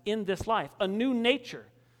happens, in this life. A new nature,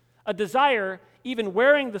 a desire, even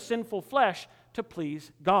wearing the sinful flesh, to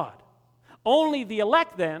please God. Only the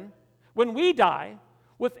elect then, when we die,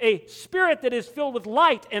 with a spirit that is filled with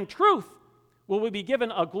light and truth, will we be given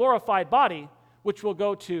a glorified body, which will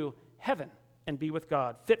go to heaven and be with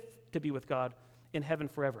God, fit to be with God in heaven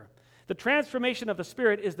forever. The transformation of the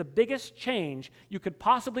Spirit is the biggest change you could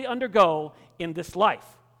possibly undergo in this life.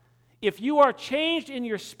 If you are changed in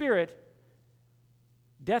your spirit,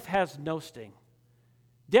 death has no sting.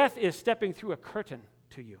 Death is stepping through a curtain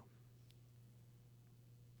to you.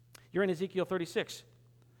 You're in Ezekiel 36.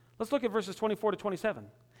 Let's look at verses 24 to 27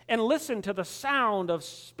 and listen to the sound of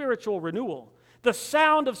spiritual renewal, the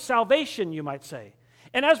sound of salvation, you might say.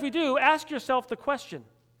 And as we do, ask yourself the question,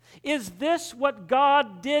 is this what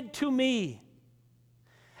God did to me?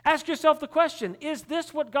 Ask yourself the question, is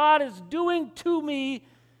this what God is doing to me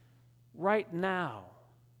right now?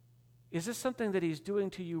 Is this something that He's doing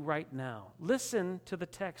to you right now? Listen to the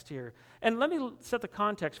text here. And let me set the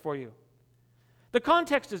context for you. The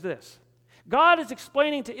context is this. God is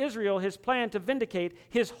explaining to Israel His plan to vindicate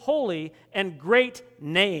His holy and great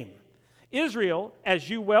name. Israel, as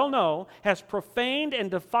you well know, has profaned and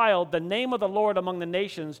defiled the name of the Lord among the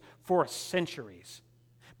nations for centuries.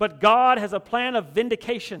 But God has a plan of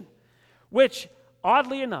vindication, which,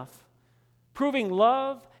 oddly enough, proving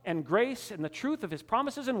love and grace and the truth of His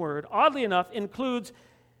promises and word, oddly enough, includes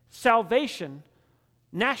salvation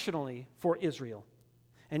nationally for Israel.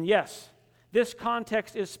 And yes, this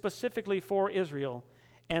context is specifically for Israel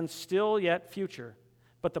and still yet future.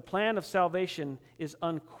 But the plan of salvation is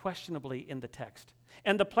unquestionably in the text.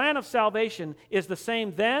 And the plan of salvation is the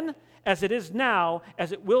same then as it is now,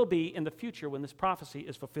 as it will be in the future when this prophecy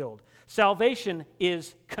is fulfilled. Salvation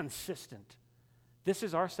is consistent. This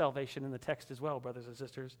is our salvation in the text as well, brothers and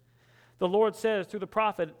sisters. The Lord says through the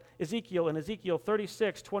prophet Ezekiel in Ezekiel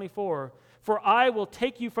 36:24, "For I will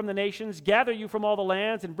take you from the nations, gather you from all the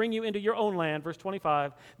lands, and bring you into your own land," verse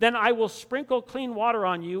 25. "Then I will sprinkle clean water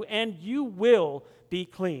on you, and you will be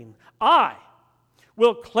clean. I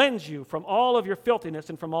will cleanse you from all of your filthiness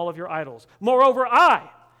and from all of your idols. Moreover,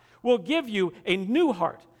 I will give you a new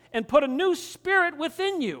heart and put a new spirit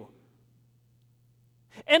within you.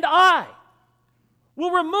 And I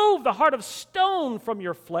will remove the heart of stone from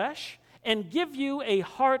your flesh and give you a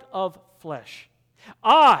heart of flesh.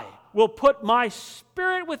 I will put my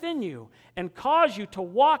spirit within you and cause you to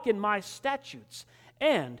walk in my statutes,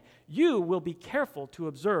 and you will be careful to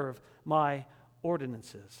observe my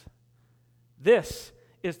ordinances." This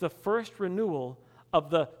is the first renewal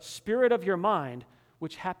of the spirit of your mind,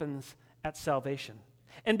 which happens at salvation.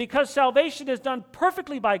 And because salvation is done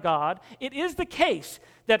perfectly by God, it is the case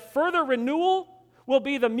that further renewal will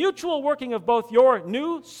be the mutual working of both your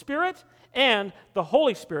new spirit and the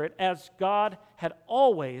Holy Spirit, as God had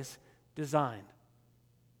always designed.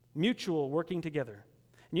 Mutual working together.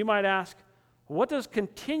 And you might ask, what does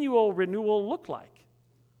continual renewal look like?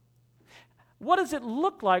 What does it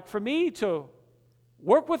look like for me to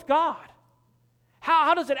work with God?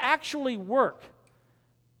 How does it actually work?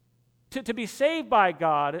 To be saved by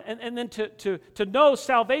God and then to know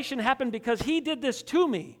salvation happened because He did this to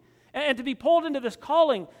me, and to be pulled into this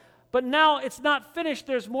calling. But now it's not finished.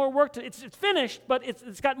 There's more work to. It's finished, but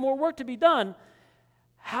it's got more work to be done.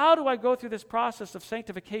 How do I go through this process of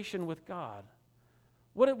sanctification with God?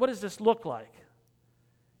 What does this look like?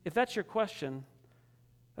 If that's your question,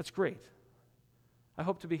 that's great. I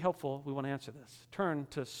hope to be helpful. We want to answer this. Turn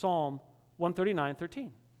to Psalm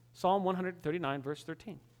 139:13. Psalm 139, verse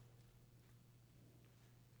 13.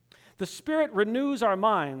 The Spirit renews our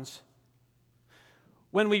minds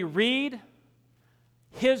when we read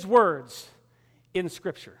His words in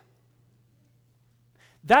Scripture.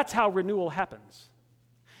 That's how renewal happens.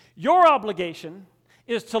 Your obligation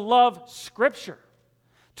is to love Scripture,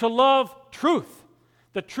 to love truth,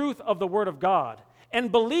 the truth of the Word of God,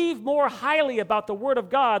 and believe more highly about the Word of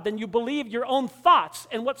God than you believe your own thoughts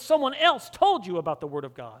and what someone else told you about the Word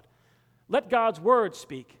of God. Let God's Word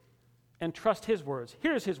speak and trust His words.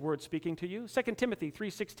 Here's His word speaking to you. 2 Timothy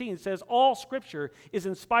 3:16 says, "All Scripture is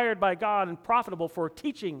inspired by God and profitable for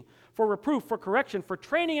teaching, for reproof, for correction, for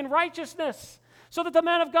training in righteousness, so that the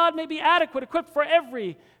man of God may be adequate, equipped for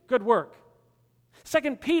every good work."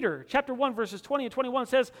 2 Peter chapter 1, verses 20 and 21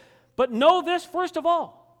 says, "But know this first of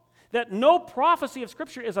all, that no prophecy of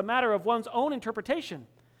Scripture is a matter of one's own interpretation,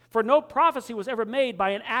 for no prophecy was ever made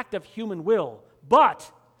by an act of human will,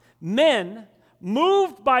 but men,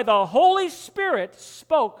 moved by the Holy Spirit,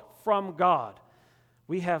 spoke from God.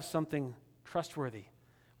 We have something trustworthy.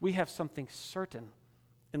 We have something certain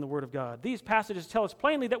in the Word of God. These passages tell us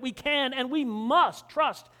plainly that we can and we must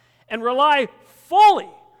trust and rely fully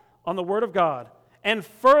on the Word of God. And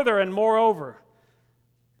further and moreover,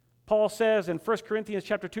 Paul says in 1 Corinthians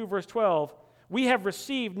chapter 2, verse 12, we have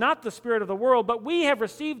received not the spirit of the world, but we have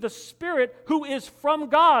received the Spirit who is from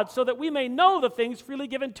God, so that we may know the things freely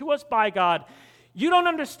given to us by God. You don't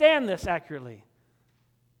understand this accurately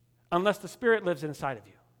unless the Spirit lives inside of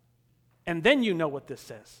you. And then you know what this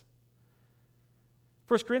says.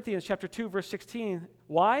 1 Corinthians chapter 2, verse 16.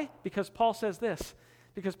 Why? Because Paul says this.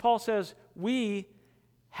 Because Paul says, we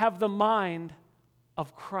have the mind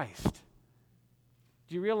of Christ.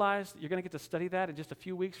 Do you realize that you're going to get to study that in just a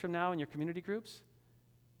few weeks from now in your community groups?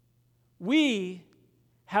 We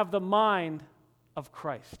have the mind of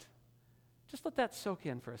Christ. Just let that soak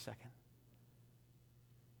in for a second.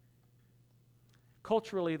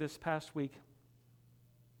 Culturally, this past week,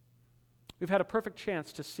 we've had a perfect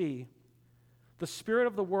chance to see the spirit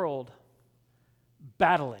of the world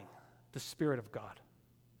battling the Spirit of God.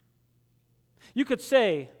 You could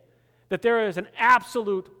say that there is an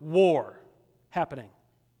absolute war happening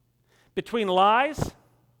between lies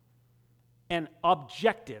and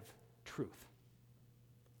objective truth.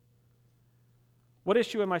 What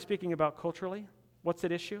issue am I speaking about culturally? What's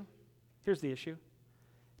at issue? Here's the issue.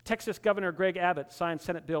 Texas Governor Greg Abbott signed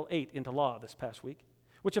Senate Bill 8 into law this past week,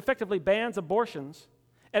 which effectively bans abortions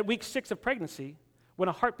at week 6 of pregnancy when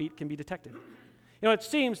a heartbeat can be detected. You know, it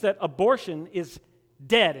seems that abortion is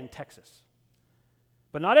dead in Texas.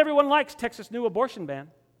 But not everyone likes Texas' new abortion ban.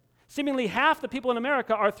 Seemingly half the people in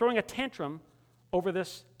America are throwing a tantrum over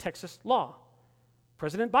this Texas law.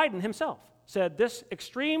 President Biden himself said this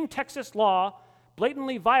extreme Texas law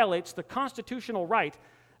blatantly violates the constitutional right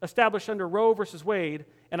established under Roe v. Wade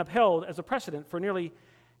and upheld as a precedent for nearly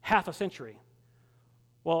half a century.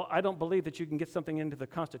 Well, I don't believe that you can get something into the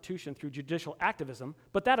Constitution through judicial activism,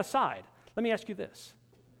 but that aside, let me ask you this.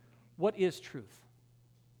 What is truth?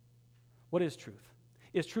 What is truth?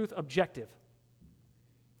 Is truth objective?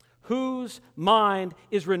 Whose mind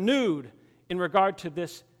is renewed in regard to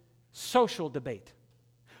this social debate?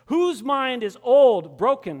 Whose mind is old,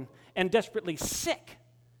 broken, and desperately sick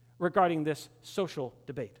regarding this social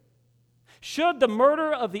debate? Should the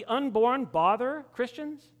murder of the unborn bother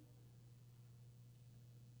Christians?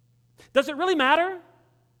 Does it really matter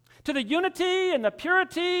to the unity and the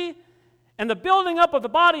purity and the building up of the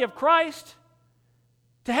body of Christ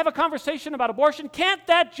to have a conversation about abortion? Can't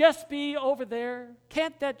that just be over there?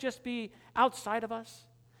 Can't that just be outside of us?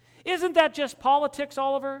 Isn't that just politics,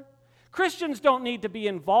 Oliver? Christians don't need to be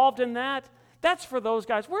involved in that. That's for those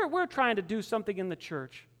guys. We're trying to do something in the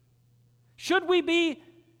church. Should we be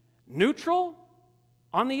neutral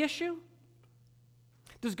on the issue?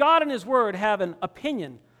 Does God in His Word have an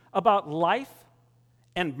opinion about life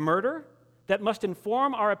and murder that must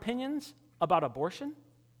inform our opinions about abortion?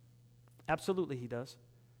 Absolutely, He does.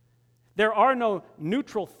 There are no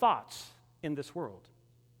neutral thoughts in this world.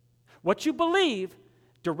 What you believe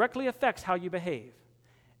directly affects how you behave.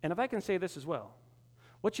 And if I can say this as well,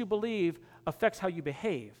 what you believe affects how you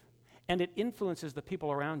behave, and it influences the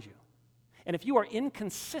people around you. And if you are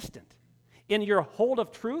inconsistent in your hold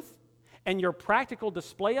of truth and your practical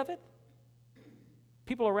display of it,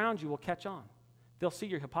 people around you will catch on. They'll see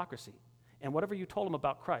your hypocrisy. And whatever you told them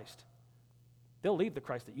about Christ, they'll leave the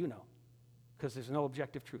Christ that you know, because there's no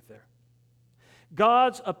objective truth there.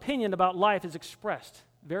 God's opinion about life is expressed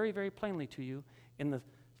very, very plainly to you in the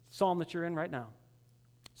psalm that you're in right now.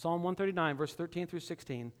 Psalm 139, verse 13 through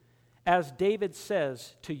 16. As David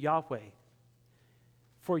says to Yahweh,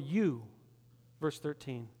 for you, verse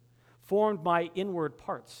 13, formed my inward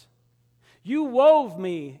parts. You wove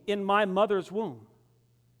me in my mother's womb.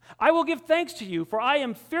 I will give thanks to you, for I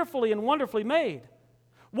am fearfully and wonderfully made.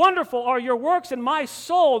 Wonderful are your works, and my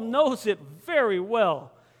soul knows it very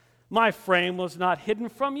well. My frame was not hidden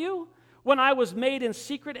from you when I was made in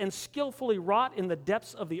secret and skillfully wrought in the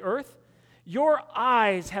depths of the earth. Your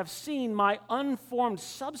eyes have seen my unformed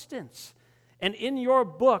substance, and in your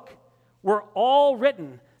book were all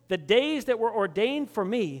written the days that were ordained for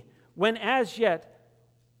me, when as yet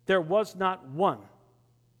there was not one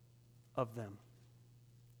of them.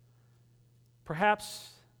 Perhaps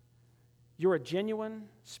you're a genuine,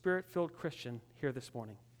 Spirit-filled Christian here this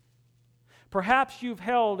morning. Perhaps you've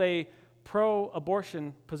held a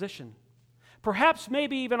pro-abortion position. Perhaps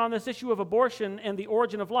maybe even on this issue of abortion and the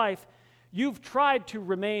origin of life, You've tried to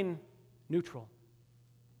remain neutral.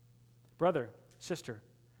 Brother, sister,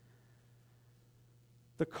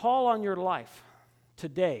 the call on your life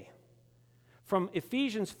today from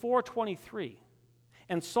Ephesians 4:23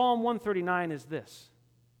 and Psalm 139 is this: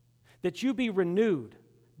 that you be renewed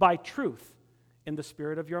by truth in the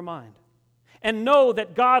spirit of your mind, and know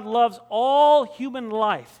that God loves all human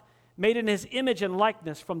life made in His image and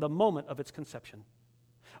likeness from the moment of its conception.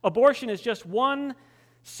 Abortion is just one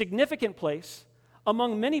significant place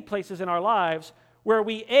among many places in our lives where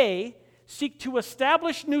we A, seek to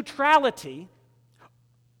establish neutrality,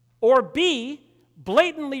 or B,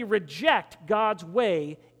 blatantly reject God's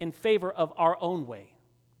way in favor of our own way.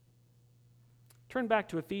 Turn back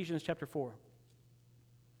to Ephesians chapter 4.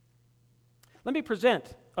 Let me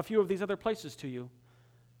present a few of these other places to you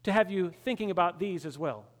to have you thinking about these as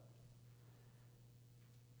well.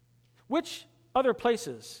 Which other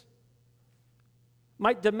places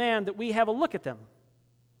might demand that we have a look at them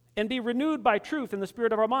and be renewed by truth in the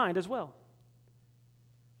spirit of our mind as well?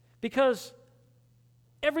 Because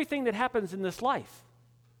everything that happens in this life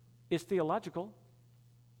is theological.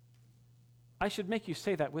 I should make you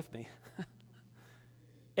say that with me.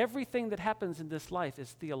 Everything that happens in this life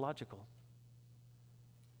is theological.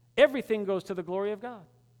 Everything goes to the glory of God.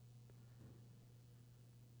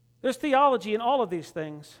 There's theology in all of these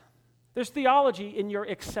things. There's theology in your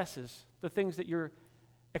excesses, the things that you're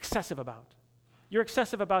excessive about. You're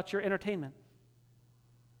excessive about your entertainment.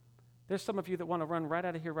 There's some of you that want to run right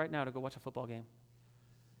out of here right now to go watch a football game.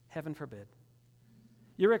 Heaven forbid.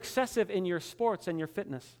 You're excessive in your sports and your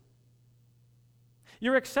fitness.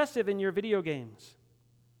 You're excessive in your video games.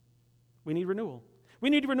 We need renewal. We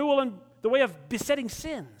need renewal in the way of besetting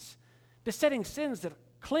sins that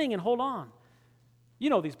cling and hold on.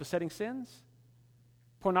 You know these besetting sins: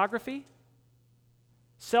 pornography,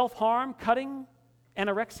 self-harm, cutting,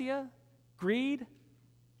 anorexia, greed,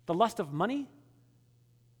 the lust of money,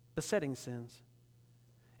 besetting sins.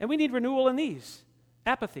 And we need renewal in these.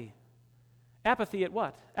 Apathy. Apathy at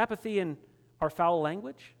what? Apathy in our foul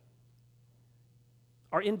language,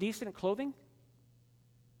 our indecent clothing,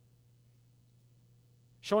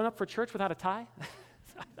 showing up for church without a tie.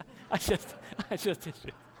 I just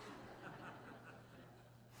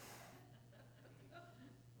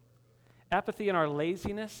Apathy in our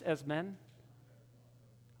laziness as men.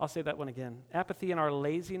 I'll say that one again. Apathy in our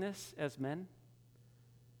laziness as men.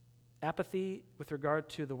 Apathy with regard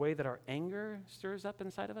to the way that our anger stirs up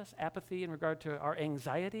inside of us. Apathy in regard to our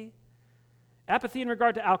anxiety. Apathy in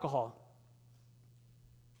regard to alcohol.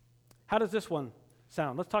 How does this one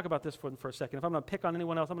sound? Let's talk about this one for a second. If I'm going to pick on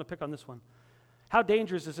anyone else, I'm going to pick on this one. How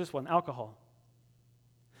dangerous is this one? Alcohol.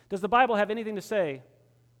 Does the Bible have anything to say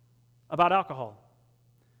about alcohol?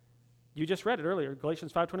 You just read it earlier,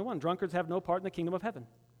 Galatians 5:21. Drunkards have no part in the kingdom of heaven.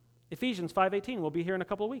 Ephesians 5:18. We'll be here in a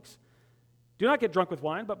couple of weeks. Do not get drunk with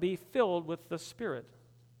wine, but be filled with the Spirit.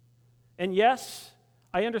 And yes,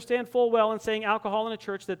 I understand full well in saying alcohol in a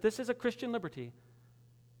church that this is a Christian liberty.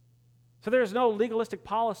 So there is no legalistic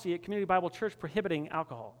policy at Community Bible Church prohibiting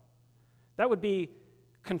alcohol. That would be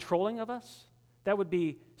controlling of us. That would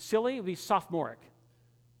be silly. It would be sophomoric.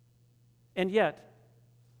 And yet,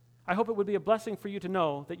 I hope it would be a blessing for you to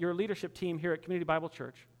know that your leadership team here at Community Bible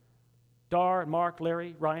Church, Dar, Mark,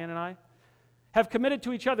 Larry, Ryan, and I, have committed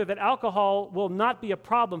to each other that alcohol will not be a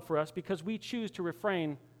problem for us because we choose to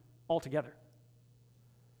refrain altogether.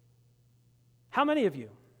 How many of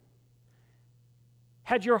you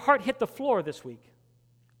had your heart hit the floor this week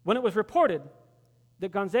when it was reported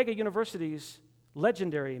that Gonzaga University's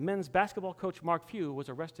legendary men's basketball coach Mark Few was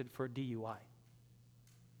arrested for DUI?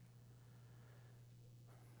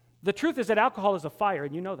 The truth is that alcohol is a fire,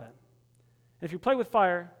 and you know that. And if you play with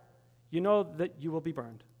fire, you know that you will be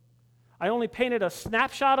burned. I only painted a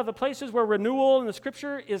snapshot of the places where renewal in the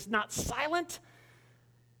Scripture is not silent.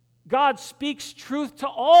 God speaks truth to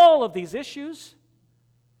all of these issues.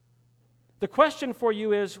 The question for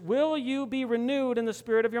you is, will you be renewed in the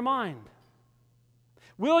spirit of your mind?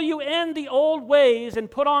 Will you end the old ways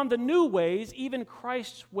and put on the new ways, even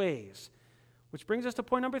Christ's ways? Which brings us to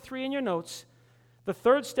point number 3 in your notes. The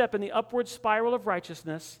third step in the upward spiral of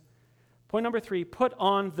righteousness. Point number 3, put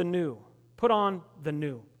on the new. Put on the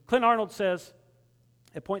new. Clint Arnold says,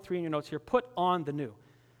 at point 3 in your notes here, put on the new.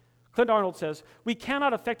 Clint Arnold says, we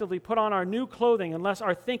cannot effectively put on our new clothing unless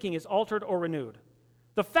our thinking is altered or renewed.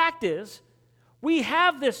 The fact is, we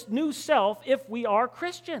have this new self if we are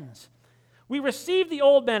Christians. We received the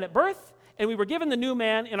old man at birth, and we were given the new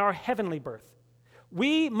man in our heavenly birth.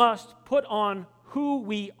 We must put on who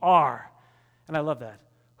we are. And I love that.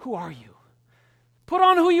 Who are you? Put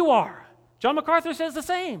on who you are. John MacArthur says the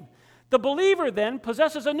same. The believer then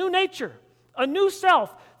possesses a new nature, a new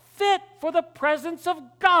self, fit for the presence of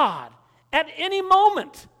God. At any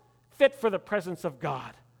moment, fit for the presence of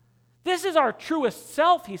God. This is our truest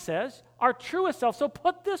self, he says, our truest self. So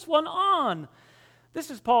put this one on. This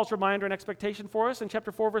is Paul's reminder and expectation for us in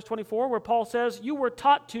chapter 4, verse 24, where Paul says, you were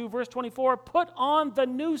taught to, verse 24, put on the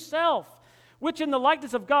new self, which in the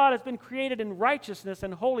likeness of God has been created in righteousness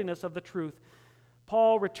and holiness of the truth.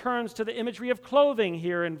 Paul returns to the imagery of clothing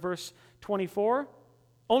here in verse 24,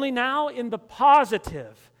 only now in the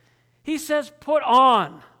positive. He says, put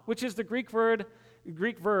on, which is the Greek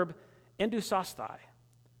verb endusastai,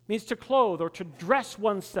 means to clothe or to dress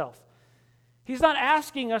oneself. He's not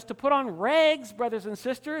asking us to put on rags, brothers and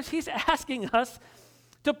sisters. He's asking us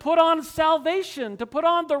to put on salvation, to put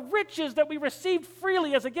on the riches that we received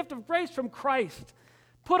freely as a gift of grace from Christ.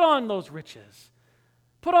 Put on those riches.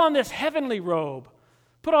 Put on this heavenly robe.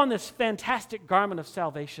 Put on this fantastic garment of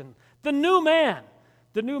salvation. The new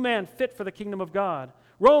man fit for the kingdom of God.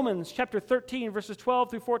 Romans chapter 13, verses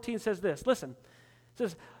 12 through 14 says this. Listen, it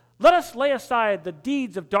says, let us lay aside the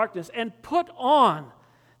deeds of darkness and put on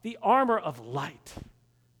the armor of light.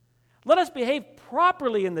 Let us behave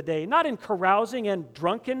properly in the day, not in carousing and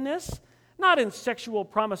drunkenness, not in sexual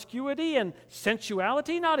promiscuity and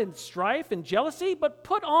sensuality, not in strife and jealousy, but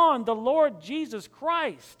put on the Lord Jesus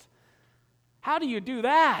Christ. How do you do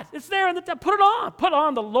that? It's there in the put it on. Put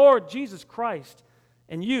on the Lord Jesus Christ.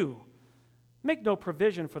 And you make no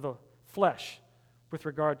provision for the flesh with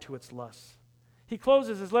regard to its lusts. He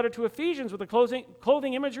closes his letter to Ephesians with a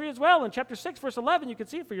clothing imagery as well. In chapter 6, verse 11, you can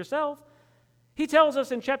see it for yourself. He tells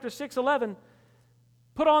us in chapter 6:11,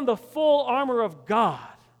 put on the full armor of God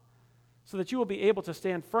so that you will be able to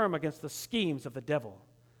stand firm against the schemes of the devil.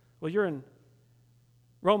 Well, you're in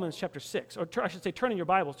Romans chapter 6, or I should say turn in your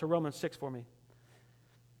Bibles to Romans 6 for me.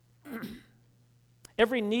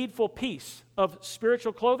 Every needful piece of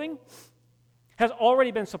spiritual clothing has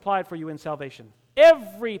already been supplied for you in salvation.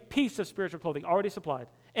 Every piece of spiritual clothing already supplied.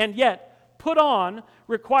 And yet, put on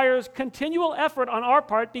requires continual effort on our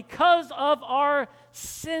part because of our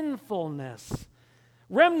sinfulness.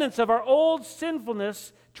 Remnants of our old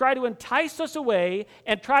sinfulness try to entice us away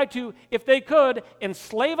and try to, if they could,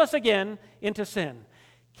 enslave us again into sin.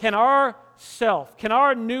 Can our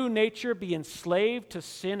new nature be enslaved to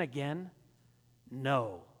sin again?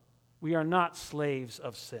 No. We are not slaves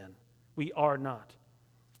of sin. We are not.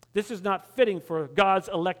 This is not fitting for God's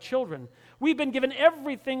elect children. We've been given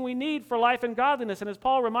everything we need for life and godliness, and as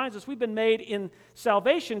Paul reminds us, we've been made in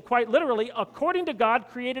salvation, quite literally, according to God,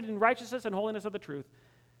 created in righteousness and holiness of the truth.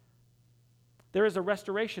 There is a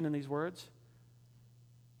restoration in these words.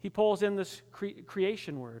 He pulls in this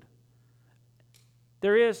creation word.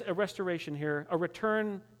 There is a restoration here, a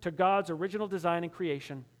return to God's original design and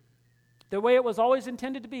creation, the way it was always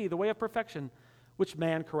intended to be, the way of perfection, which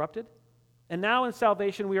man corrupted. And now in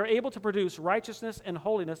salvation, we are able to produce righteousness and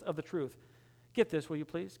holiness of the truth. Get this, will you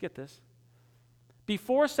please? Get this.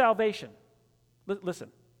 Before salvation, listen,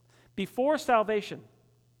 before salvation,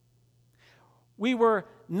 we were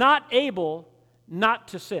not able not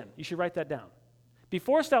to sin. You should write that down.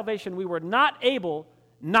 Before salvation, we were not able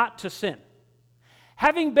not to sin.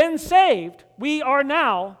 Having been saved, we are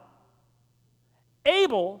now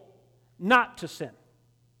able not to sin.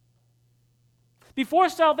 Before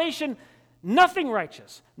salvation, nothing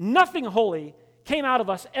righteous, nothing holy came out of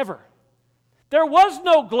us ever. There was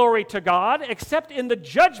no glory to God except in the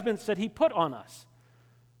judgments that He put on us.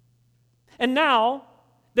 And now,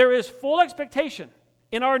 there is full expectation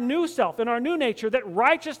in our new self, in our new nature, that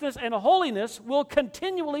righteousness and holiness will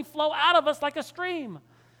continually flow out of us like a stream.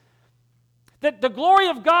 That the glory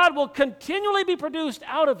of God will continually be produced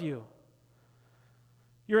out of you.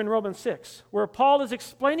 You're in Romans 6, where Paul is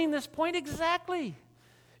explaining this point exactly.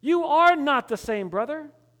 You are not the same, brother.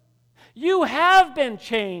 You have been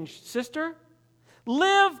changed, sister.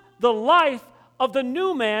 Live the life of the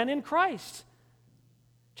new man in Christ.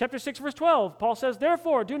 Chapter 6, verse 12, Paul says,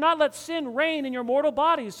 therefore, do not let sin reign in your mortal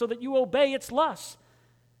bodies so that you obey its lusts.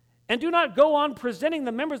 And do not go on presenting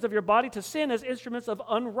the members of your body to sin as instruments of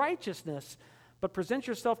unrighteousness, but present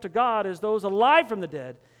yourself to God as those alive from the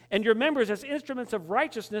dead, and your members as instruments of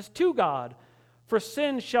righteousness to God. For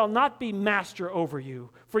sin shall not be master over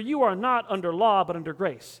you, for you are not under law but under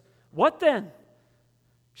grace. What then?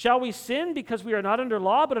 Shall we sin because we are not under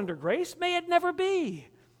law but under grace? May it never be.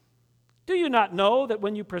 Do you not know that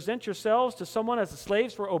when you present yourselves to someone as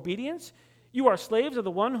slaves for obedience, you are slaves of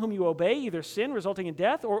the one whom you obey, either sin resulting in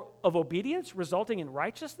death or of obedience resulting in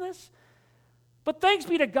righteousness? But thanks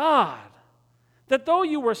be to God that though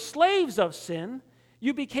you were slaves of sin,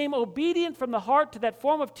 you became obedient from the heart to that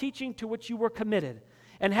form of teaching to which you were committed.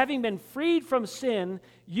 and having been freed from sin,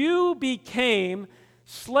 you became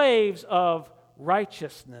slaves of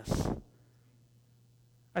righteousness.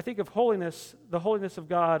 I think of holiness, the holiness of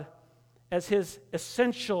God, as his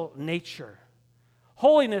essential nature.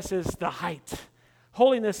 Holiness is the height.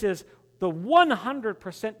 Holiness is the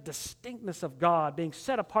 100% distinctness of God being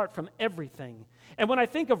set apart from everything. And when I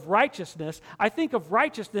think of righteousness, I think of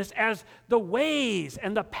righteousness as the ways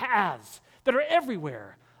and the paths that are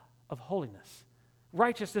everywhere of holiness.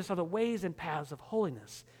 Righteousness are the ways and paths of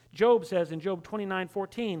holiness. Job says in Job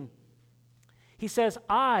 29:14, he says,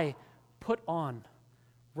 I put on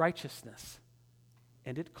righteousness,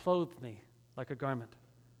 and it clothed me like a garment.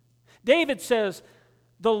 David says,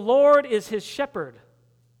 the Lord is his shepherd.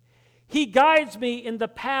 He guides me in the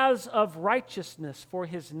paths of righteousness for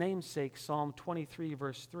his name's sake, Psalm 23,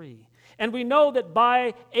 verse 3. And we know that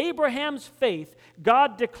by Abraham's faith,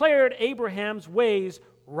 God declared Abraham's ways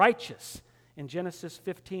righteous in Genesis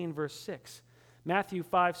 15, verse 6. Matthew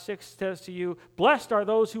 5:6 says to you, blessed are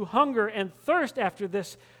those who hunger and thirst after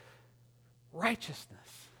this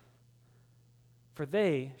righteousness, for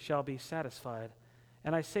they shall be satisfied.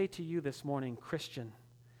 And I say to you this morning, Christian,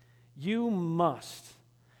 you must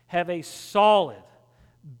have a solid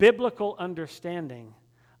biblical understanding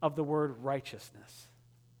of the word righteousness.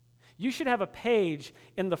 You should have a page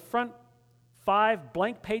in the front 5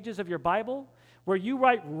 blank pages of your Bible where you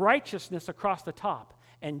write righteousness across the top,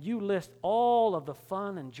 and you list all of the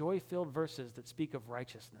fun and joy-filled verses that speak of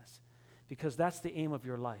righteousness, because that's the aim of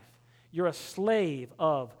your life. You're a slave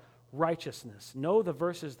of righteousness. Know the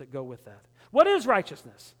verses that go with that. What is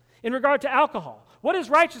righteousness in regard to alcohol? What is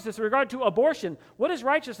righteousness in regard to abortion? What is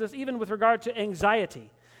righteousness even with regard to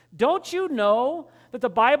anxiety? Don't you know that the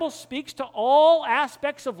Bible speaks to all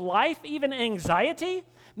aspects of life, even anxiety?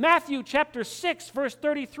 Matthew chapter 6, verse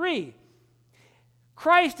 33.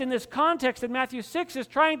 Christ in this context in Matthew 6 is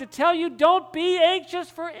trying to tell you, don't be anxious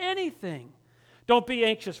for anything. Don't be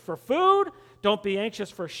anxious for food. Don't be anxious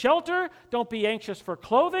for shelter. Don't be anxious for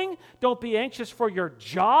clothing. Don't be anxious for your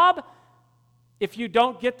job. If you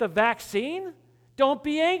don't get the vaccine, don't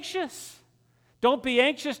be anxious. Don't be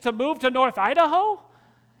anxious to move to North Idaho.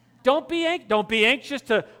 Don't be anxious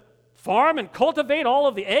to farm and cultivate all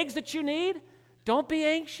of the eggs that you need. Don't be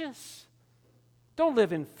anxious. Don't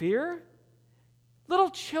live in fear.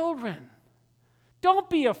 Little children, don't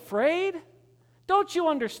be afraid. Don't you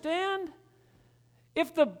understand?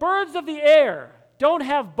 If the birds of the air don't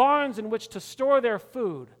have barns in which to store their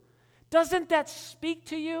food, doesn't that speak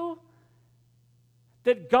to you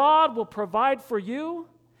that God will provide for you?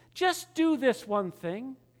 Just do this one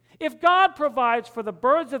thing. If God provides for the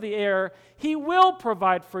birds of the air, he will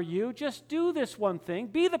provide for you. Just do this one thing.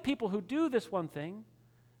 Be the people who do this one thing.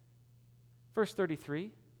 Verse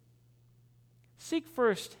 33. Seek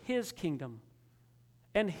first his kingdom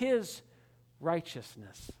and his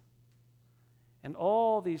righteousness, and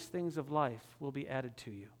all these things of life will be added to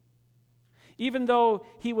you. Even though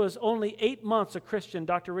he was only 8 months a Christian,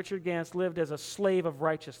 Dr. Richard Gans lived as a slave of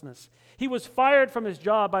righteousness. He was fired from his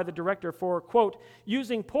job by the director for, quote,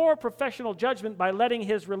 using poor professional judgment by letting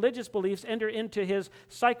his religious beliefs enter into his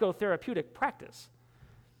psychotherapeutic practice.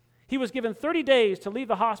 He was given 30 days to leave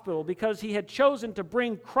the hospital because he had chosen to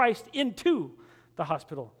bring Christ into the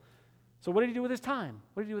hospital. So what did he do with his time?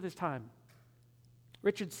 What did he do with his time?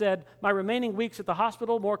 Richard said, my remaining weeks at the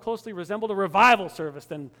hospital more closely resembled a revival service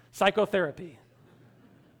than psychotherapy.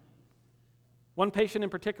 One patient in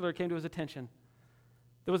particular came to his attention.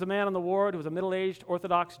 There was a man on the ward who was a middle-aged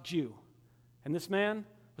Orthodox Jew. And this man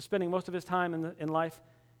was spending most of his time in life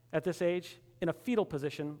at this age in a fetal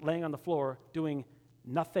position, laying on the floor, doing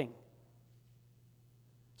nothing.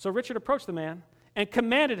 So Richard approached the man and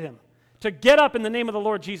commanded him to get up in the name of the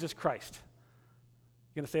Lord Jesus Christ.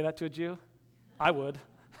 You going to say that to a Jew? I would.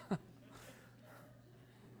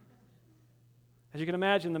 As you can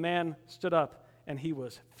imagine, the man stood up and he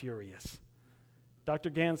was furious.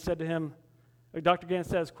 Dr. Gans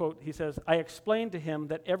says, quote, he says, I explained to him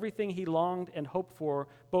that everything he longed and hoped for,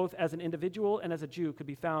 both as an individual and as a Jew, could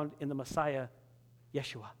be found in the Messiah,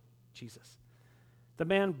 Yeshua, Jesus. The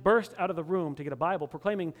man burst out of the room to get a Bible,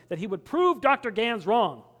 proclaiming that he would prove Dr. Gans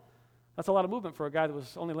wrong. That's a lot of movement for a guy that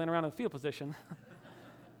was only laying around in the fetal position.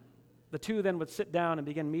 The two then would sit down and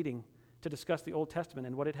begin meeting to discuss the Old Testament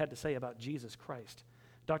and what it had to say about Jesus Christ.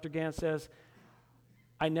 Dr. Gans says,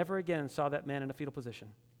 I never again saw that man in a fetal position.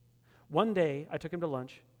 One day, I took him to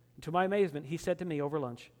lunch. And to my amazement, he said to me over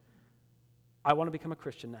lunch, I want to become a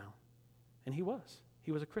Christian now. And he was.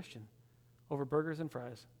 He was a Christian over burgers and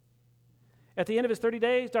fries. At the end of his 30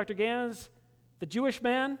 days, Dr. Gans, the Jewish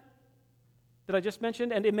man that I just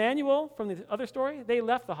mentioned, and Emmanuel from the other story, they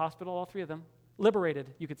left the hospital, all three of them,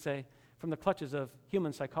 liberated, you could say, from the clutches of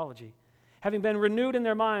human psychology, having been renewed in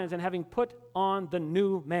their minds and having put on the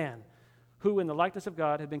new man, who in the likeness of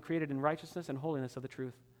God had been created in righteousness and holiness of the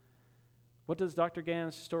truth. What does Dr.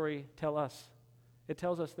 Gann's story tell us? It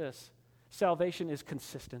tells us this: salvation is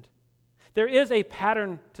consistent. There is a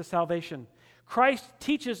pattern to salvation. Christ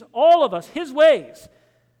teaches all of us his ways,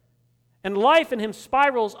 and life in him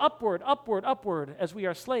spirals upward, upward, upward as we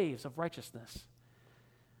are slaves of righteousness.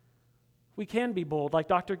 We can be bold like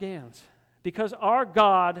Dr. Gann's because our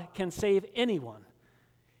God can save anyone.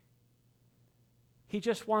 He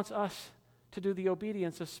just wants us to do the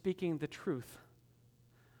obedience of speaking the truth.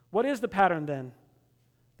 What is the pattern then?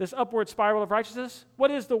 This upward spiral of righteousness?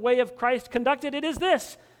 What is the way of Christ conducted? It is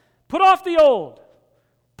this: put off the old,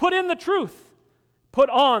 put in the truth, put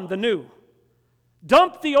on the new.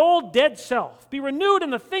 Dump the old dead self. Be renewed in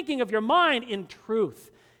the thinking of your mind in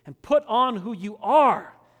truth, and put on who you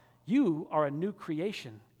are. You are a new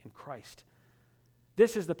creation in Christ.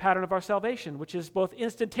 This is the pattern of our salvation, which is both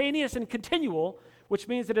instantaneous and continual, which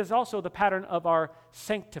means it is also the pattern of our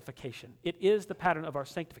sanctification. It is the pattern of our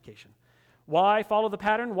sanctification. Why follow the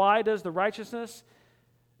pattern? Why does the righteousness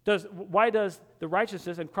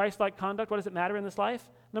and Christ-like conduct, what does it matter in this life?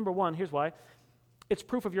 Number one, here's why. It's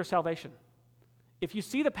proof of your salvation. If you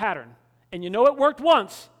see the pattern and you know it worked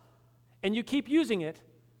once and you keep using it,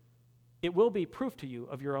 it will be proof to you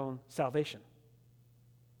of your own salvation.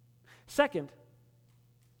 Second,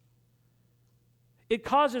 it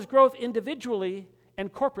causes growth individually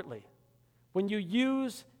and corporately when you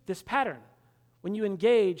use this pattern, when you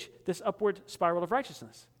engage this upward spiral of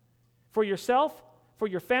righteousness. For yourself, for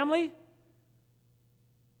your family,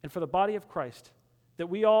 and for the body of Christ, that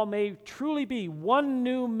we all may truly be one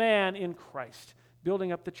new man in Christ,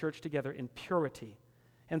 building up the church together in purity.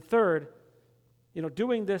 And third,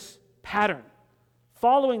 doing this pattern,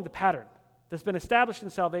 following the pattern that's been established in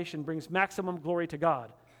salvation brings maximum glory to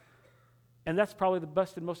God. And that's probably the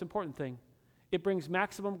best and most important thing. It brings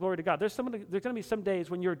maximum glory to God. There's going to be some days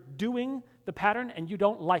when you're doing the pattern and you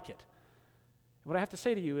don't like it. What I have to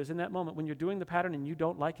say to you is, in that moment when you're doing the pattern and you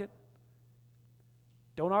don't like it,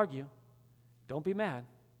 don't argue. Don't be mad.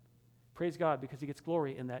 Praise God, because he gets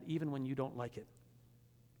glory in that even when you don't like it.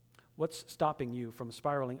 What's stopping you from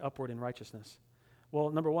spiraling upward in righteousness? Well,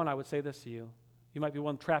 number one, I would say this to you. You might be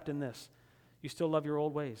one trapped in this. You still love your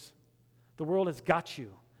old ways. The world has got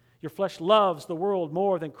you. Your flesh loves the world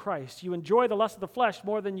more than Christ. You enjoy the lust of the flesh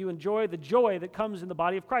more than you enjoy the joy that comes in the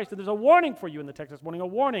body of Christ. And there's a warning for you in the text this morning, a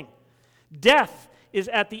warning. Death is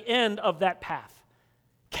at the end of that path.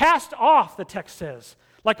 Cast off, the text says,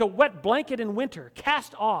 like a wet blanket in winter.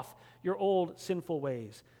 Cast off your old sinful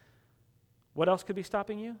ways. What else could be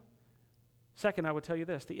stopping you? Second, I would tell you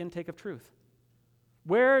this, the intake of truth.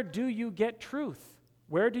 Where do you get truth?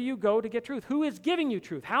 Where do you go to get truth? Who is giving you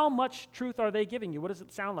truth? How much truth are they giving you? What does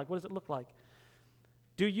it sound like? What does it look like?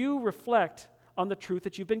 Do you reflect on the truth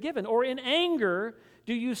that you've been given? Or in anger,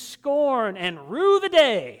 do you scorn and rue the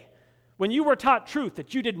day when you were taught truth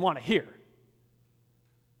that you didn't want to hear?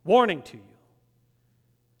 Warning to you.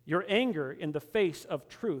 Your anger in the face of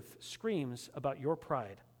truth screams about your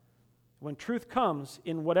pride. When truth comes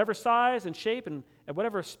in whatever size and shape and at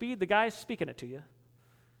whatever speed the guy's speaking it to you,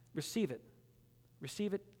 receive it.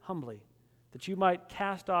 Receive it humbly, that you might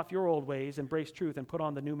cast off your old ways, embrace truth, and put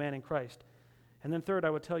on the new man in Christ. And then third,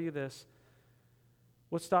 I would tell you this.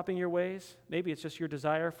 What's stopping your ways? Maybe it's just your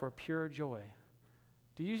desire for pure joy.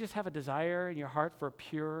 Do you just have a desire in your heart for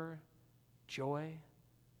pure joy?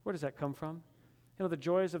 Where does that come from? The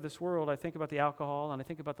joys of this world, I think about the alcohol and I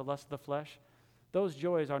think about the lust of the flesh. Those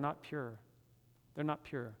joys are not pure. They're not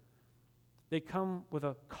pure. They come with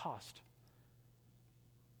a cost.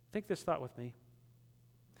 Think this thought with me.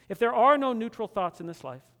 If there are no neutral thoughts in this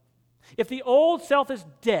life, if the old self is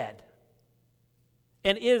dead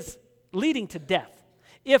and is leading to death,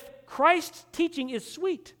 if Christ's teaching is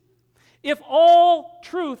sweet, if all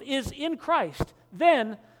truth is in Christ,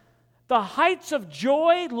 then the heights of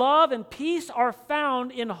joy, love, and peace are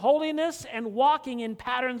found in holiness and walking in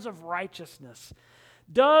patterns of righteousness.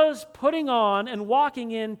 Does putting on and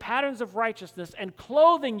walking in patterns of righteousness and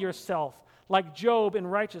clothing yourself like Job in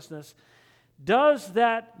righteousness, does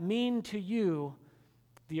that mean to you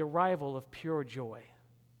the arrival of pure joy?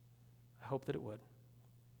 I hope that it would.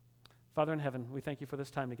 Father in heaven, we thank you for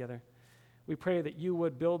this time together. We pray that you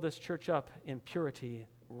would build this church up in purity,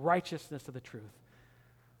 righteousness of the truth.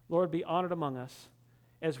 Lord, be honored among us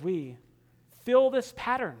as we fill this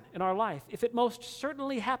pattern in our life. If it most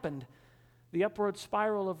certainly happened, the upward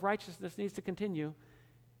spiral of righteousness needs to continue,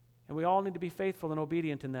 and we all need to be faithful and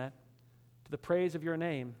obedient in that, to the praise of your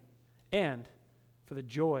name and for the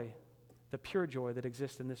joy the pure joy that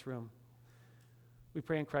exists in this room. We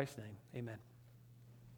pray in Christ's name. Amen.